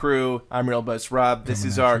Buzz crew. I'm Real Buzz Rob. This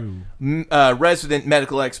is our resident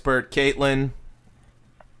medical expert, Caitlin.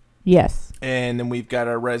 Yes. And then we've got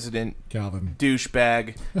our resident Calvin.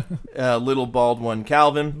 douchebag, little bald one,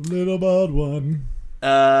 Calvin. Little bald one.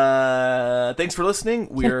 Thanks for listening.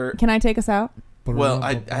 We're Can I take us out? well.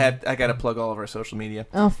 I got to plug all of our social media.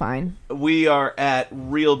 Oh, fine. We are at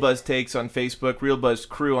Real Buzz Takes on Facebook, Real Buzz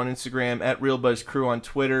Crew on Instagram, at Real Buzz Crew on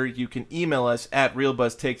Twitter. You can email us at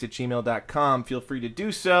realbuzztakes@gmail.com. Feel free to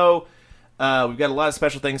do so. We've got a lot of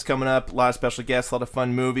special things coming up, a lot of special guests, a lot of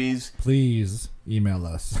fun movies. Please email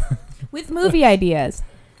us. With movie ideas.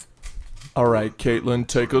 All right, Caitlin,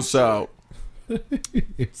 take us out.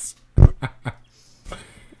 It's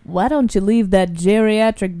Why don't you leave that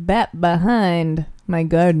geriatric bat behind? My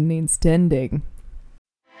garden needs tending.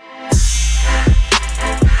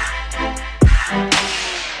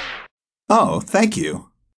 Oh, thank you.